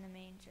lying in the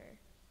manger.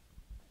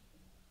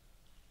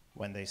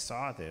 When they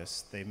saw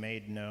this, they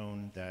made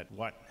known that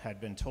what had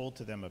been told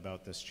to them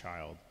about this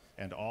child,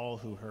 and all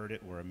who heard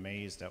it were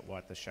amazed at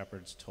what the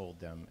shepherds told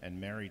them.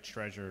 And Mary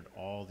treasured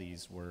all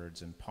these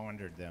words and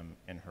pondered them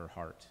in her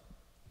heart.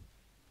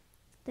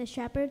 The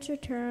shepherds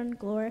returned,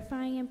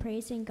 glorifying and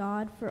praising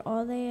God for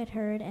all they had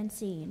heard and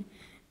seen,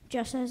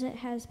 just as it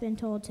has been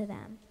told to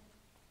them.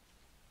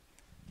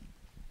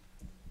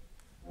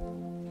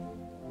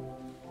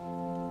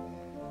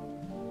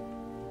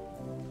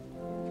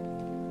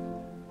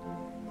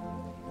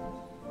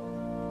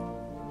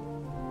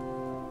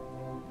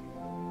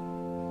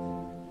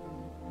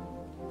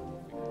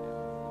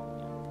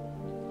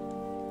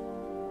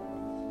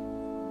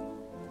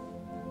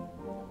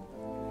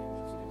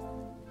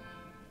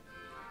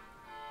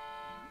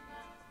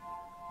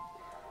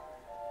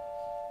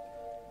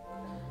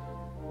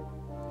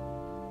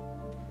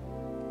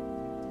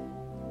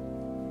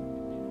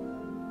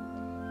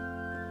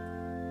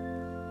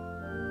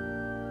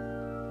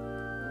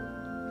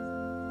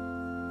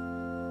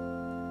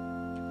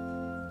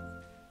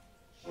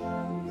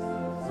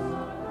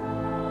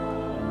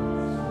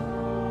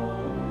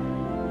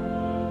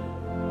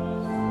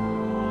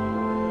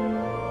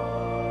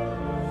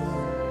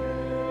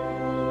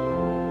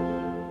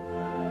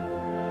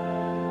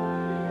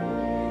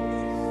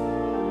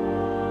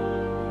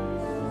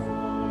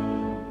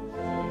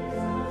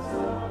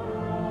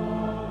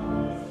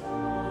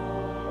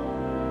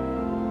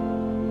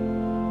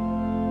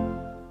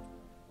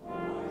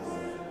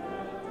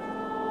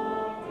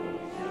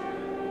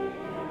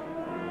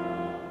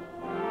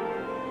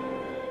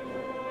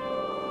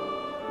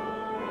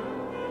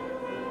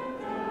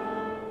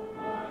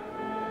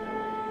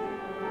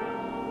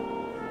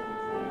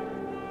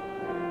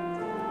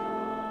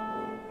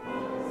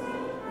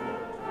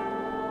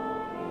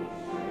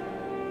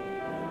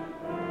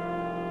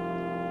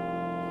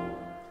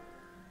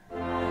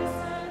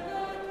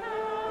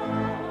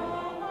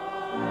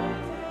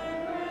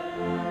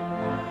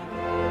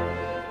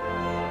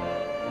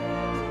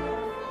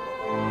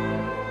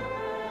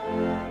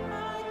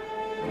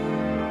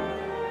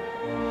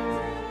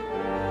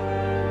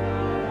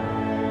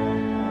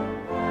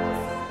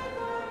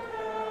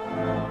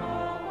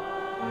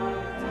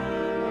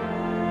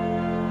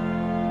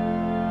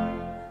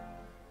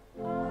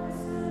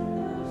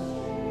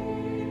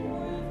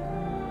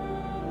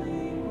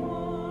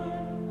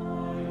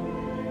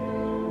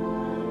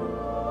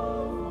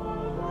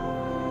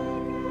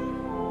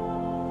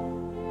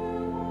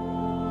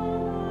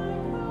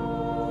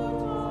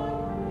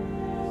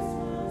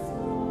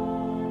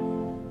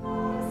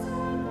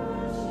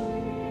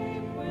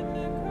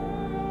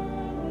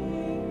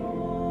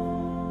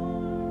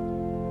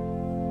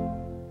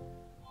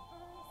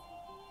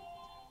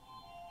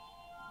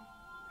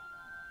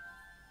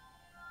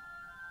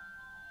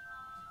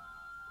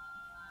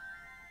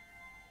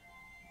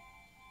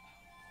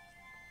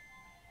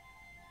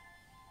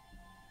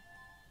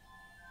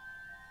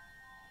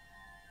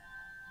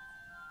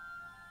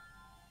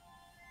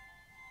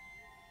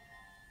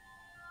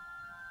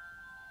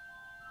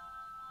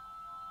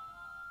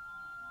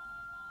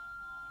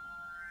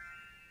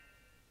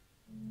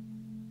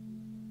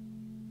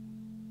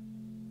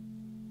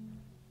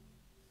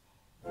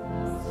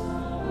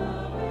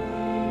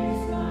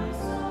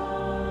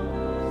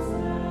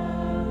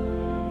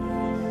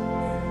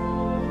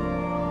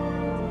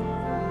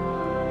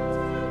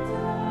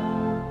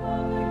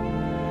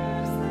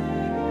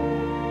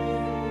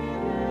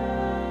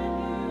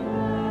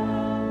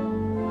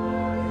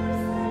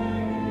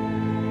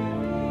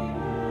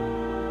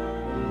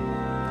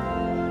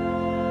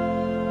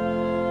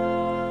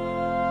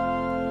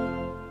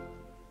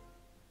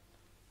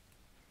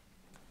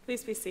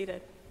 Please be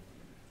seated.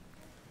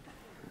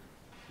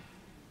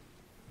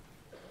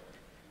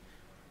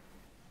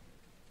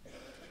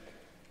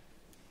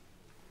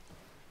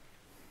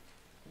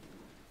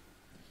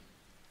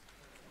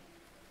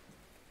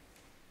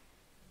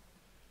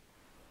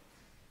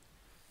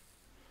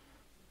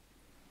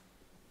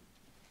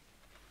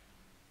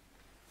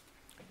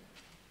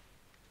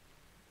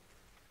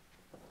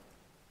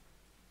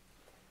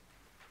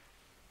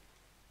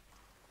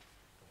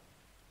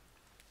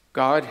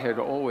 God had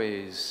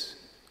always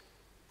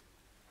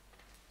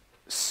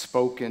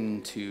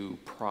spoken to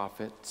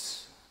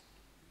prophets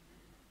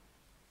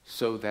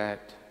so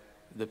that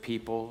the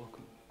people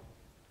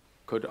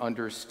could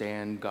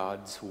understand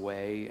God's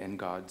way and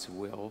God's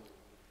will.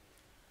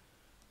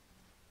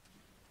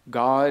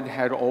 God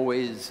had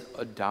always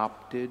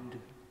adopted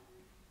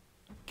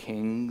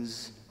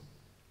kings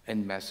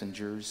and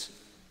messengers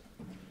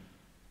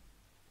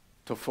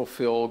to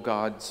fulfill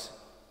God's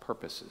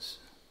purposes.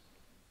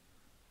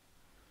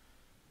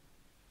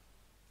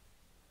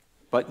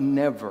 But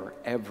never,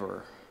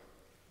 ever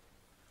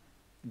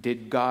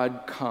did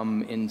God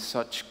come in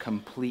such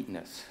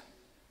completeness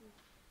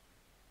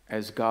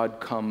as God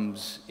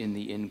comes in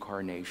the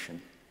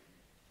incarnation.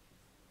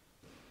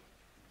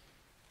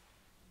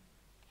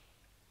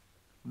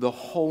 The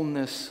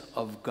wholeness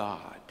of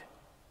God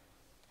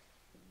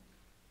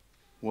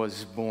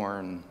was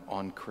born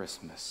on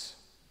Christmas.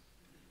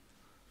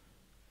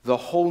 The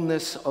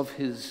wholeness of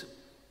his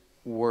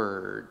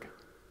word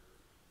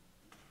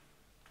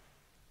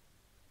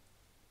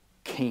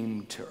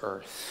came to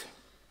earth.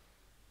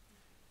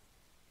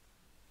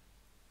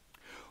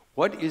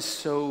 What is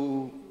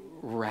so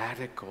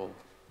radical,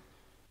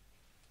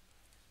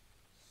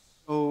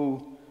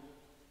 so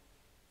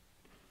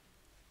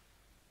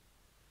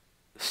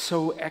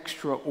so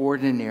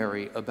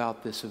extraordinary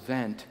about this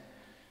event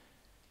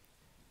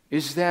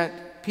is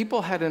that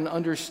people had an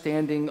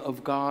understanding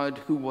of God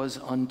who was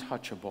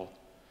untouchable,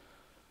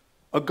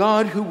 a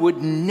God who would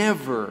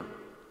never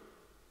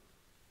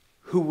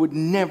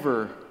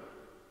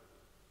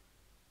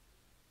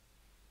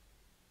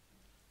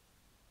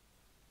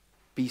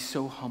be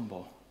so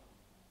humble,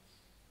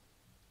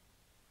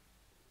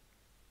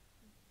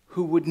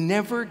 who would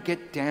never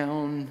get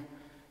down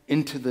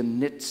into the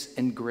nits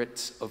and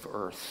grits of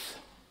earth.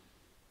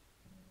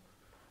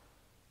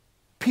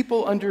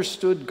 People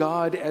understood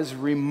God as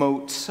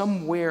remote,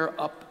 somewhere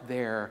up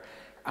there,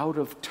 out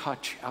of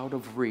touch, out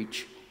of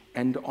reach.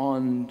 And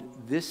on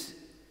this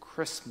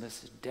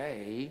Christmas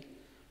day,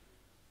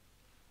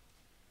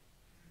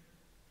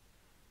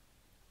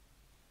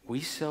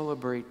 we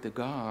celebrate the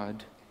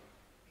God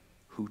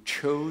who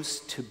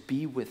chose to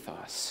be with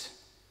us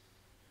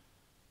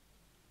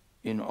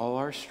in all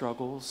our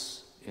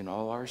struggles, in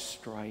all our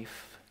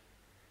strife.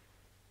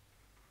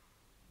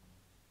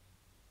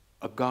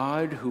 A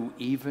God who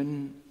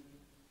even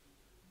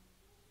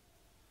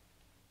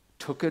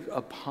took it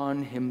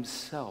upon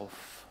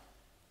himself,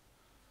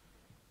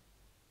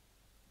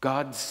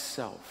 God's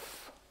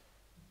self,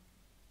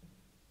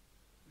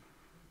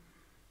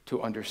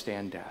 to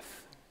understand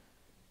death.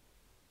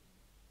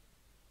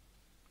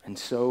 And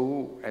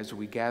so, as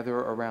we gather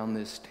around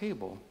this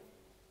table,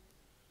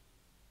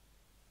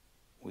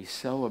 we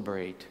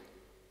celebrate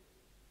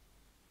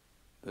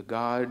the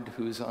God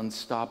whose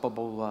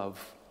unstoppable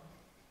love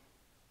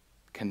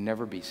can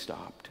never be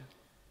stopped.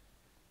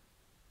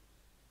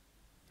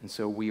 And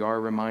so we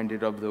are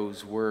reminded of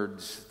those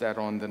words that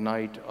on the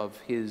night of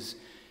his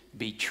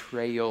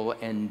betrayal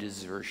and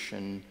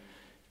desertion,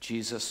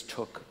 Jesus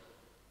took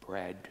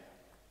bread.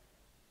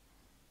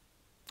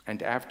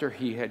 And after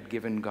he had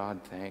given God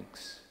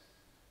thanks,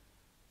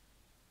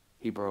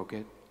 he broke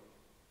it,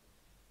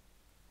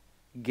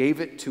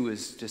 gave it to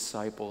his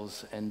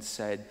disciples, and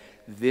said,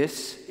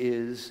 "This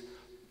is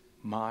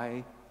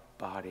my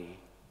body,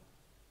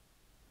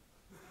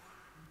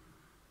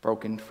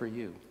 broken for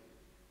you.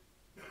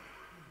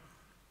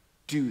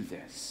 Do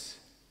this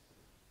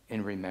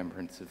in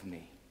remembrance of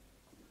me."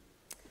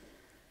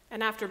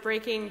 And after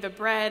breaking the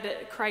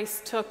bread,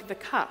 Christ took the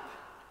cup.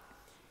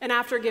 And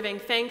after giving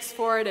thanks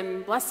for it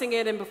and blessing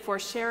it, and before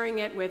sharing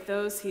it with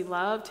those he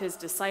loved, his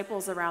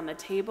disciples around the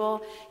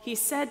table, he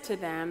said to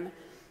them,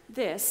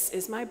 "This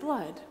is my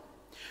blood,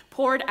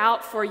 poured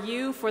out for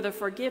you for the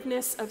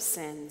forgiveness of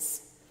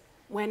sins.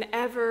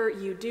 Whenever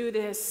you do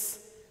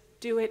this,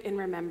 do it in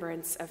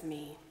remembrance of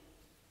me."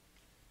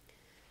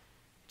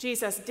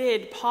 Jesus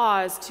did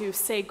pause to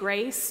say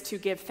grace, to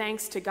give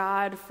thanks to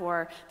God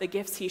for the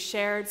gifts he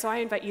shared, so I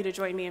invite you to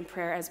join me in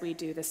prayer as we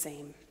do the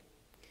same.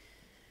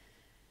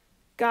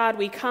 God,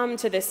 we come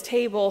to this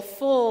table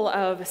full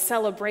of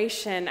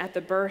celebration at the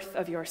birth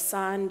of your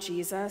Son,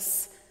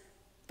 Jesus,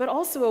 but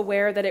also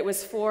aware that it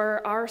was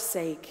for our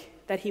sake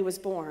that he was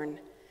born,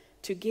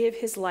 to give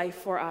his life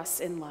for us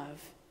in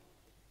love.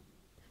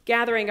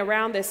 Gathering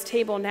around this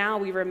table now,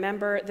 we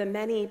remember the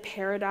many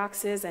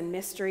paradoxes and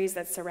mysteries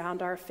that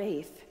surround our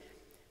faith.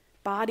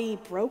 Body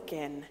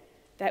broken,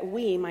 that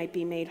we might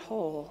be made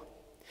whole.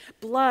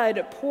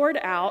 Blood poured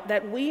out,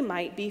 that we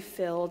might be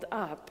filled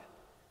up.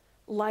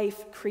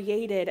 Life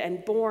created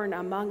and born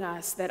among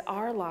us, that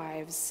our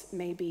lives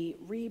may be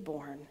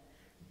reborn.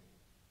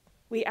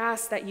 We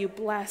ask that you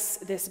bless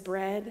this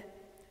bread,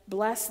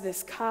 bless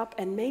this cup,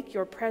 and make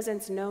your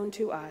presence known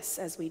to us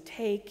as we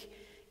take,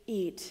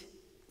 eat,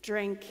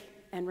 drink,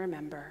 and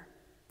remember.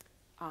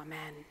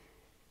 Amen.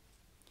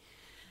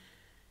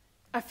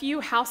 A few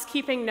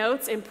housekeeping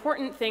notes,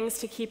 important things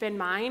to keep in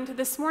mind.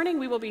 This morning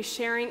we will be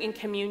sharing in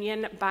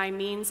communion by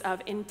means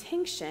of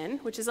intinction,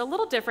 which is a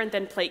little different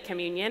than plate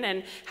communion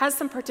and has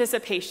some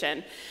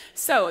participation.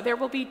 So there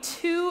will be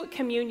 2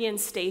 communion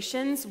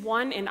stations,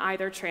 one in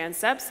either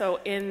transept,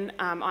 so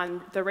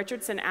on the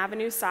Richardson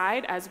Avenue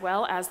side as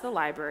well as the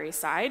library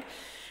side.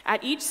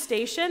 At each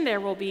station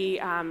there will be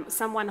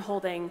someone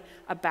holding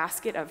a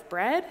basket of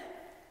bread,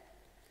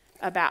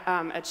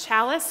 a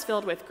chalice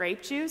filled with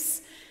grape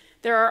juice.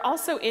 There are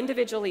also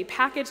individually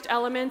packaged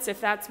elements if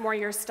that's more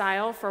your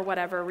style for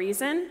whatever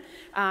reason.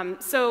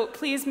 So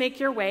please make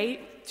your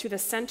way to the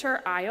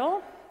center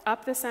aisle,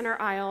 up the center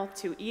aisle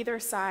to either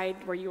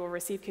side where you will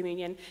receive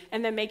communion,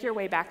 and then make your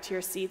way back to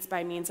your seats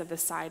by means of the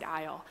side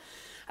aisle.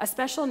 A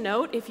special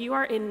note, if you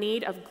are in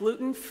need of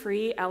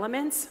gluten-free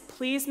elements,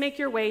 please make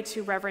your way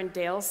to Reverend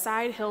Dale's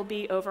side. He'll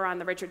be over on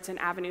the Richardson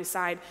Avenue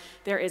side.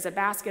 There is a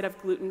basket of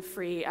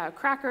gluten-free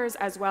crackers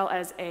as well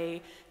as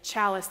a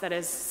chalice that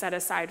is set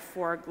aside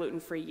for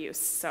gluten-free use.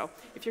 So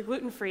if you're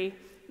gluten-free,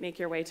 make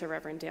your way to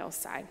Reverend Dale's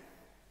side.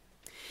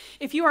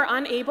 If you are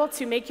unable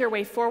to make your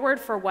way forward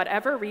for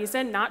whatever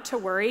reason, not to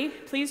worry.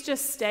 Please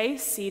just stay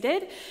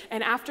seated.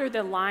 And after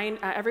the line,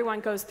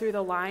 everyone goes through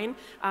the line,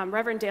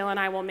 Reverend Dale and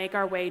I will make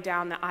our way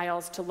down the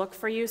aisles to look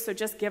for you. So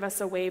just give us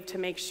a wave to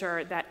make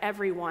sure that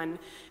everyone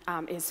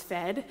is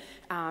fed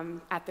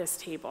at this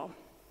table.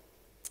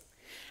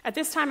 At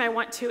this time, I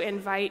want to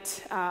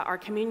invite our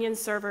communion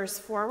servers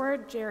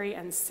forward, Jerry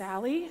and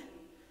Sally.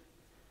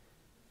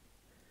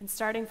 And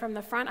starting from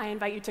the front, I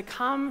invite you to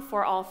come,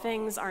 for all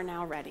things are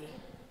now ready.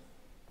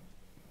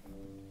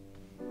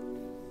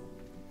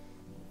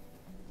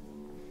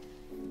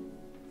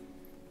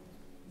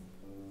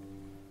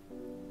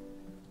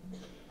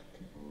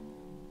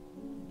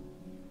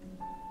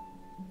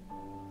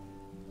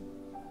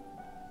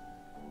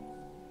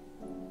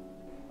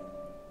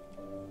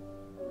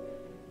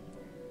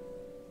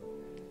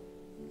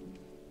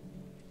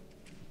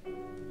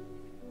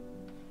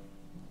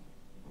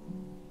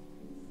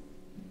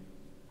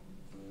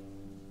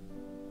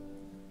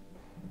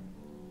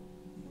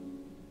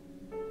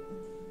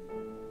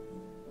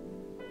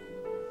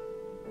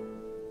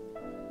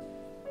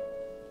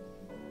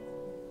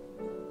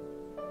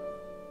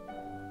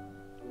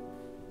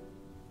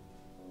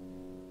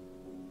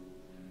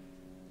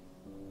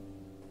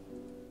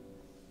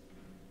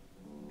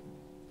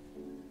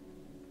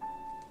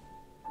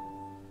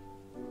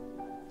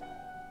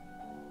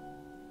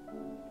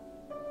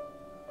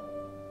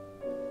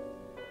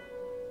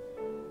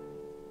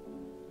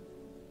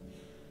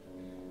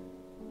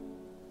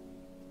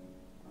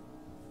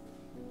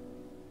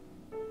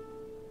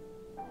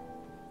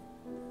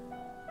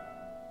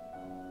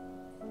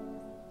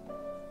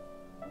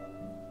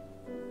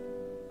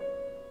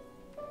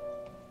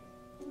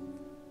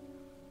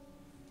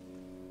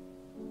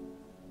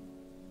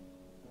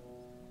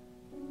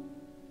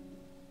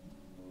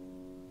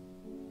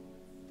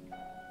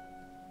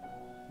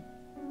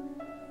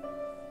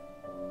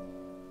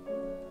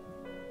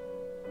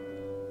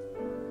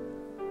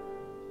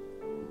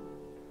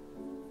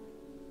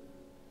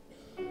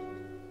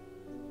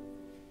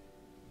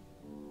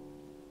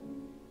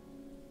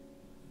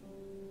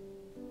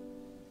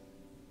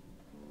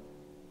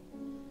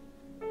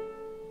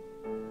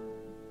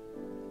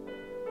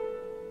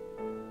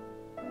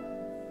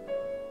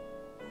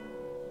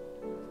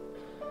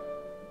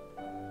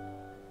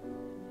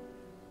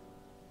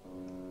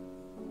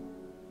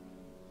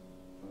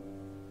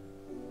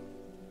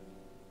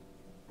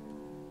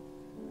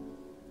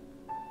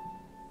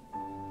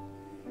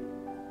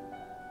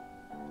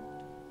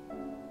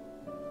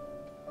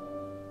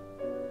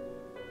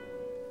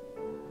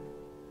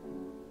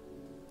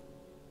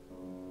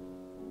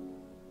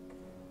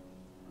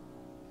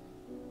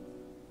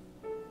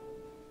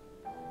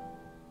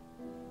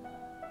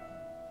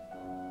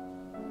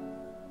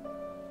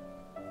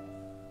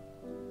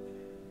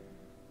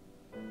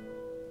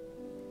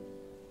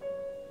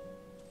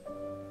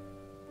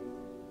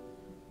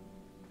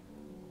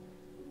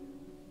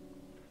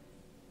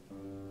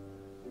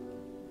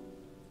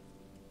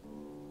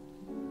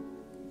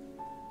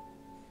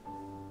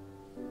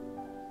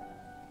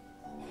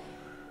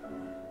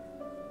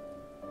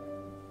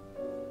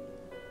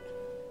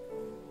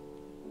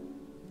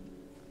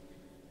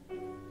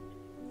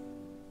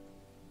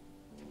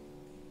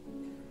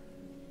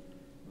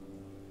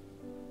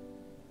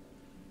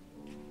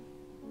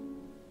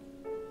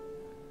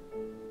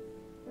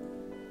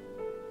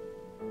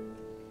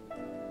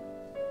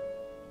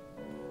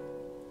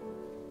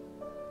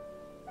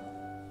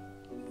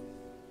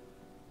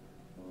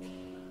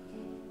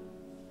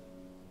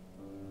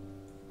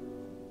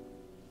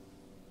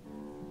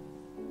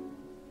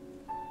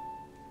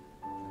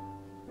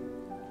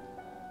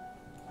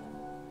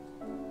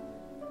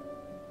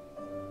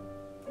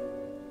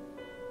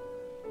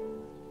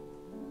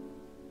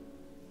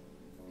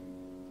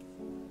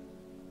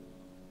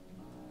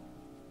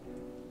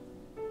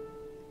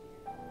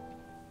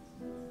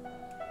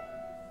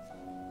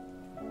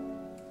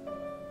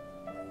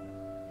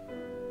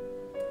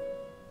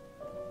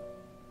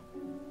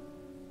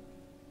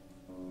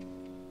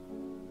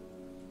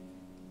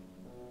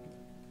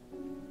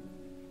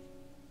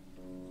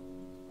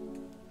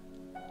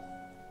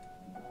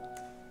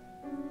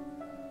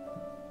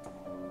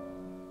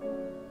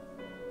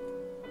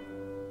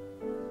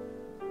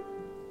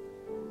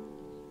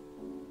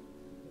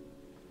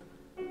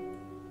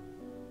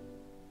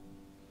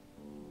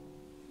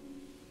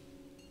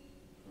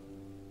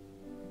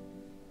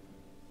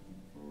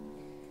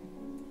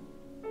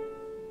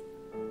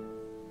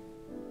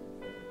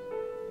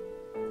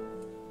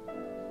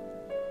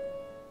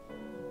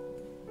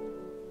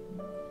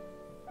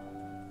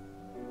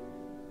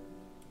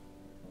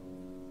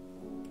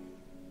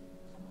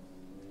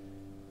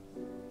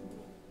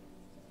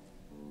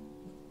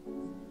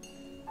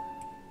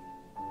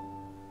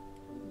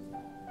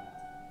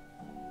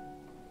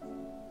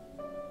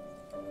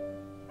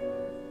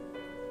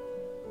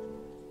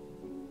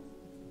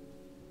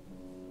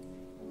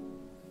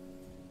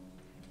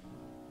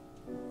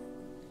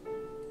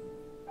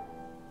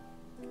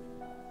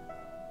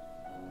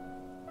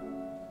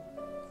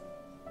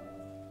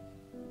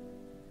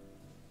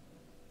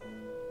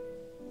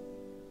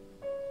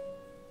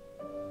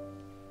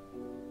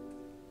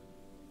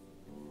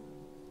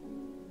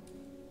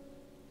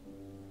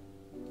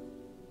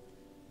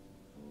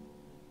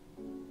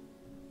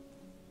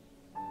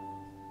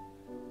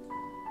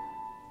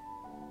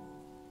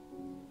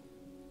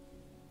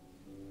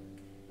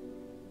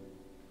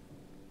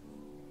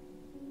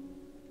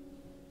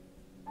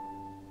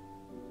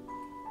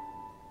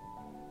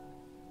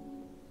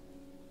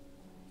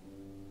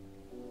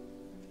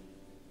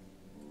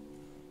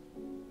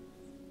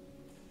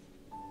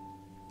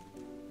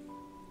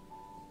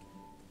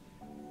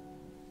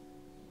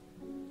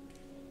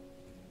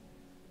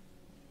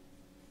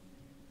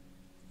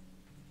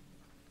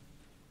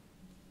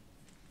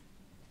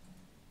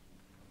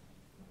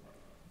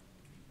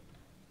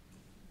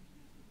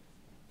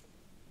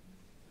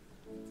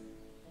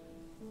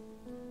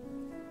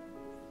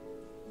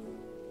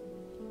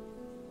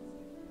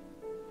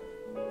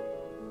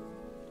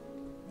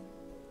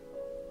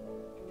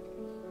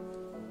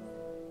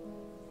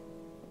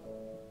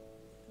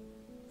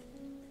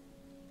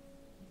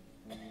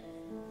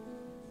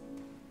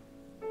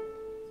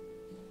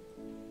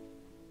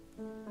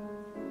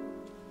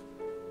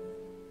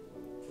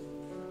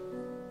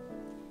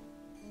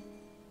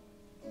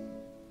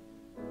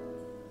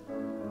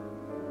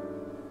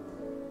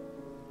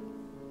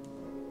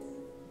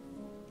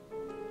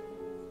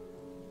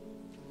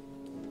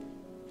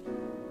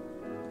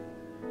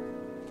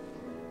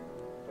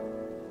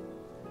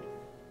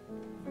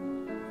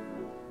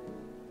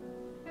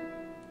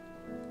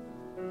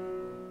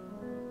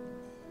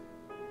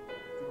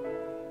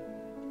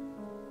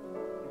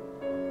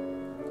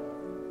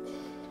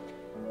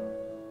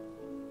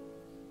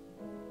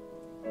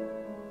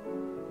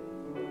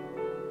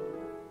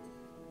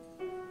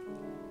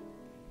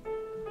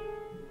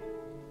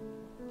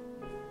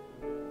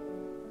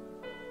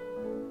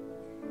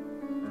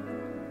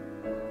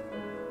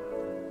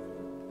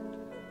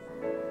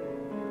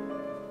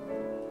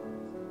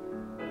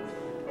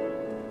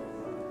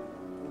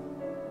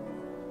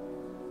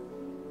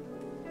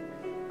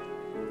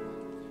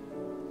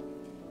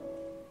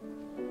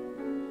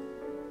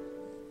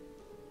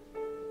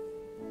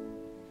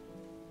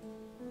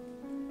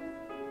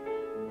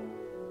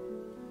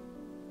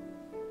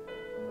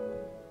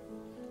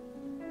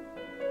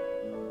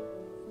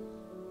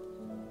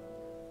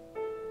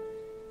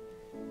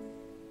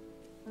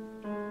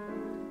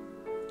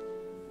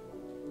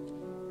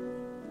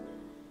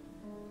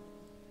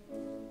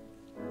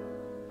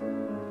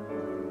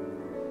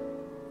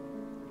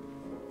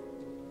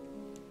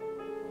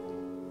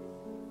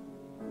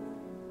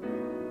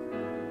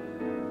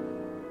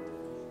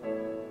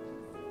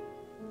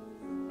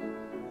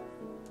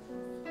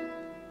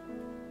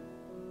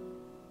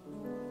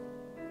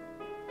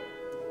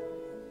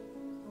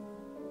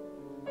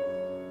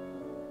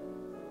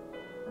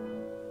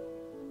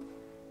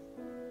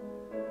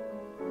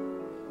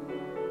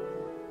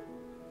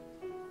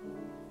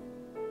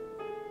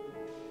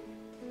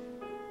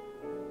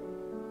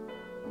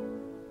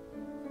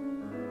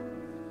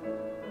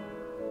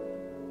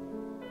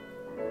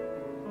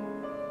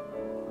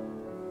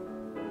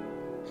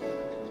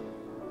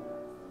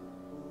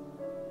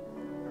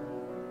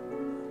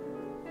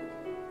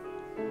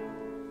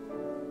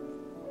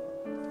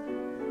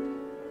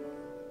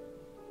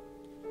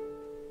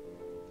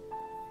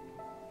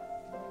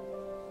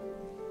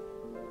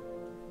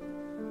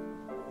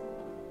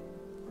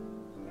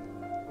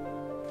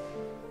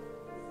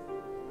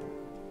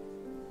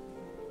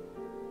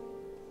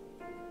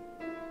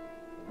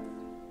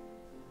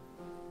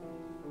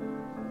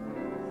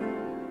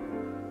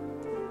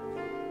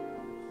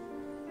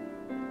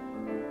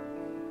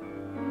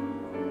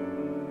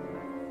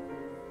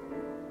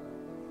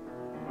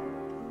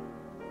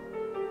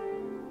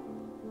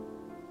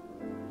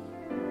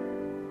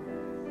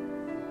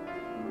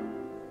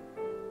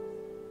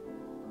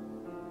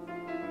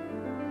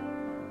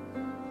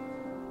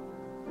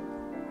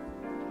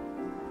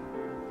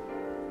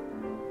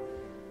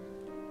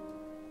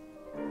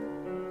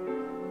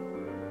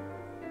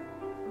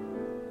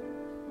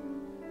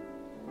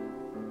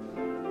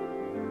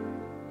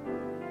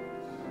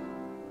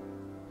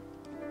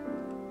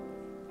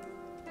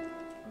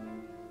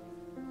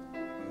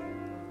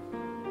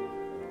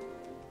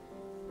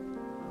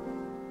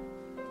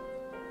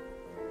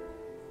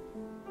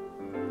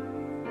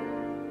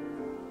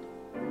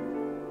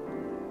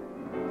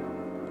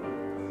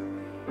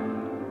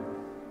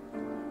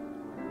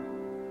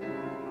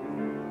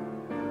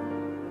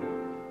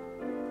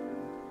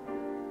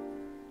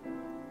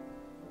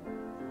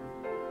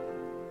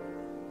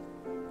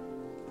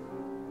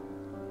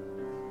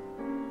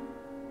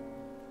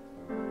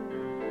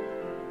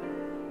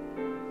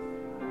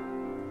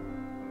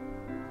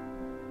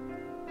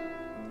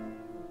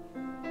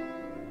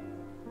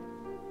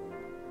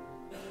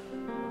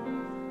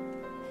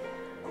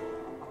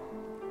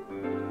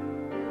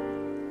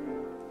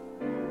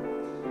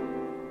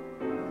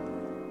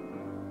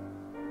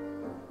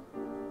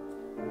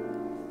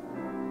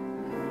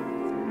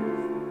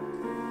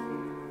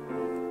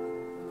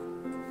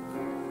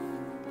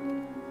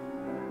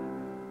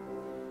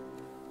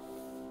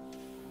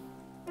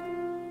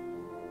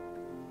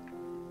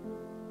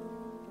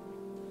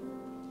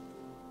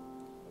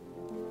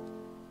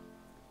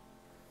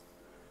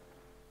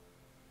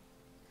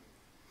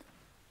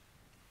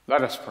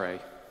 Let us pray.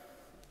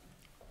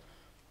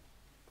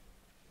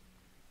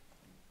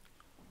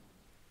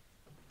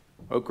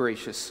 O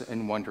gracious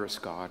and wondrous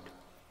God,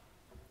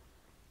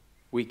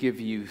 we give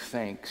you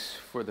thanks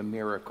for the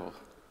miracle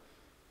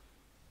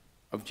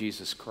of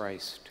Jesus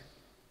Christ,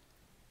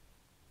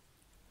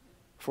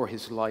 for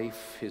his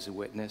life, his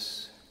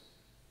witness,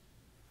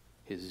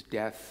 his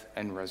death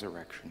and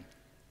resurrection.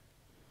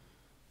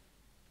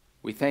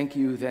 We thank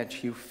you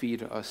that you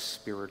feed us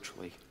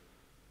spiritually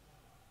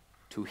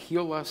to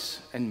heal us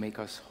and make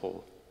us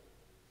whole.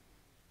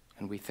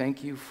 And we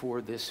thank you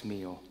for this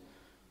meal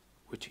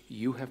which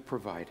you have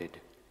provided.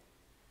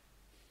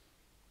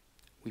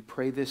 We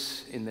pray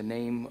this in the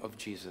name of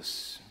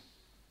Jesus,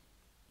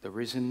 the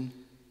risen,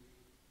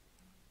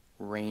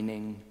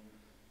 reigning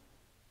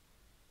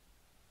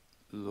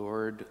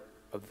Lord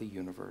of the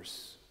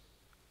universe.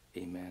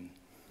 Amen.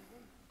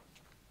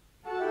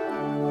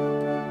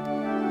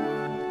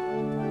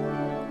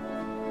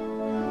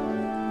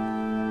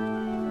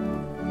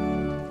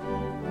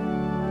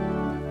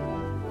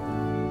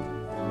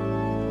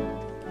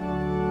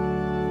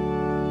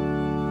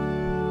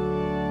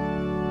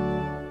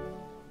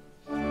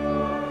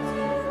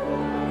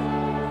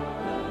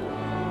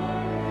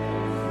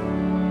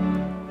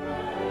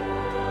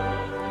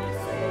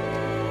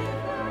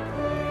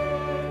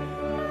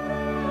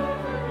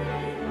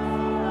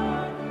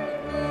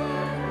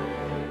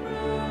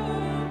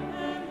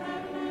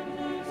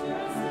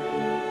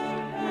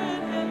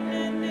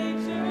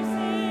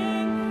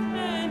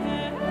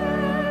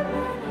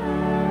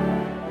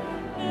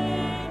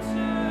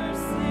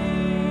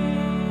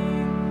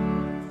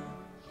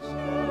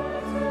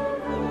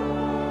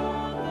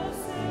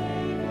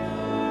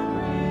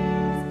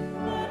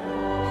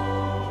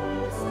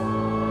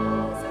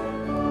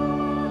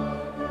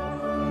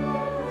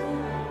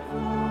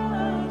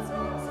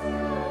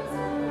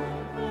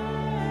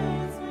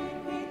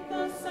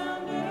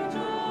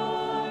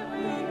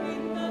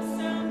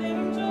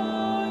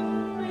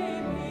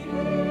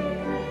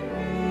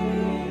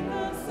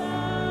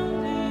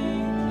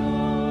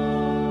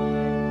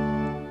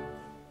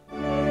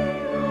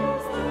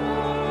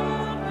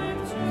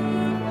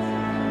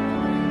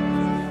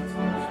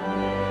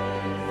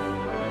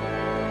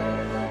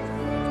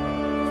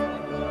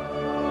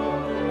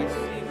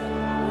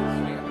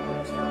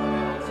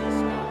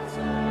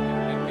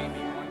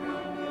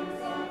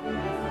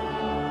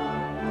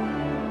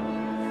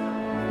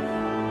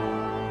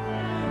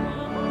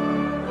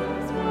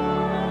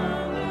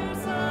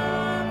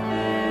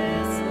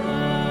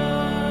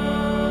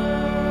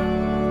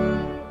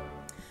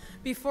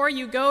 Before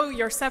you go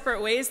your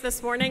separate ways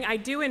this morning, I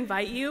do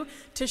invite you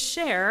to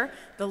share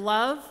the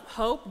love,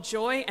 hope,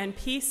 joy, and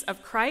peace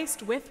of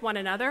Christ with one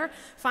another.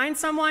 Find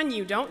someone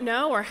you don't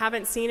know or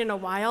haven't seen in a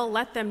while.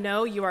 Let them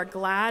know you are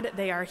glad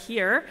they are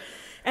here.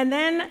 And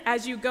then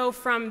as you go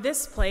from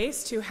this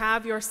place to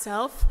have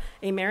yourself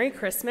a Merry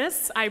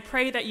Christmas, I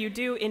pray that you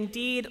do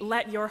indeed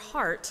let your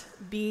heart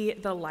be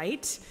the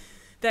light,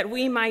 that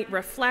we might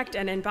reflect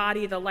and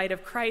embody the light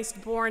of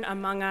Christ born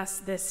among us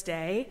this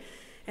day.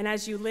 And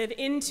as you live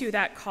into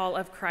that call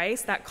of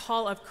Christ, that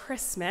call of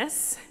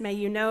Christmas, may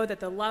you know that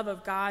the love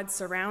of God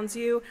surrounds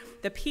you,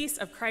 the peace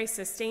of Christ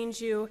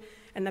sustains you,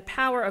 and the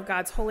power of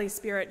God's Holy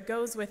Spirit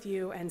goes with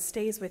you and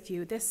stays with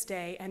you this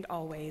day and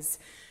always.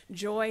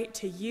 Joy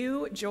to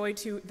you, joy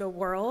to the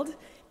world.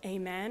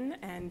 Amen,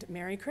 and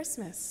Merry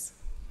Christmas.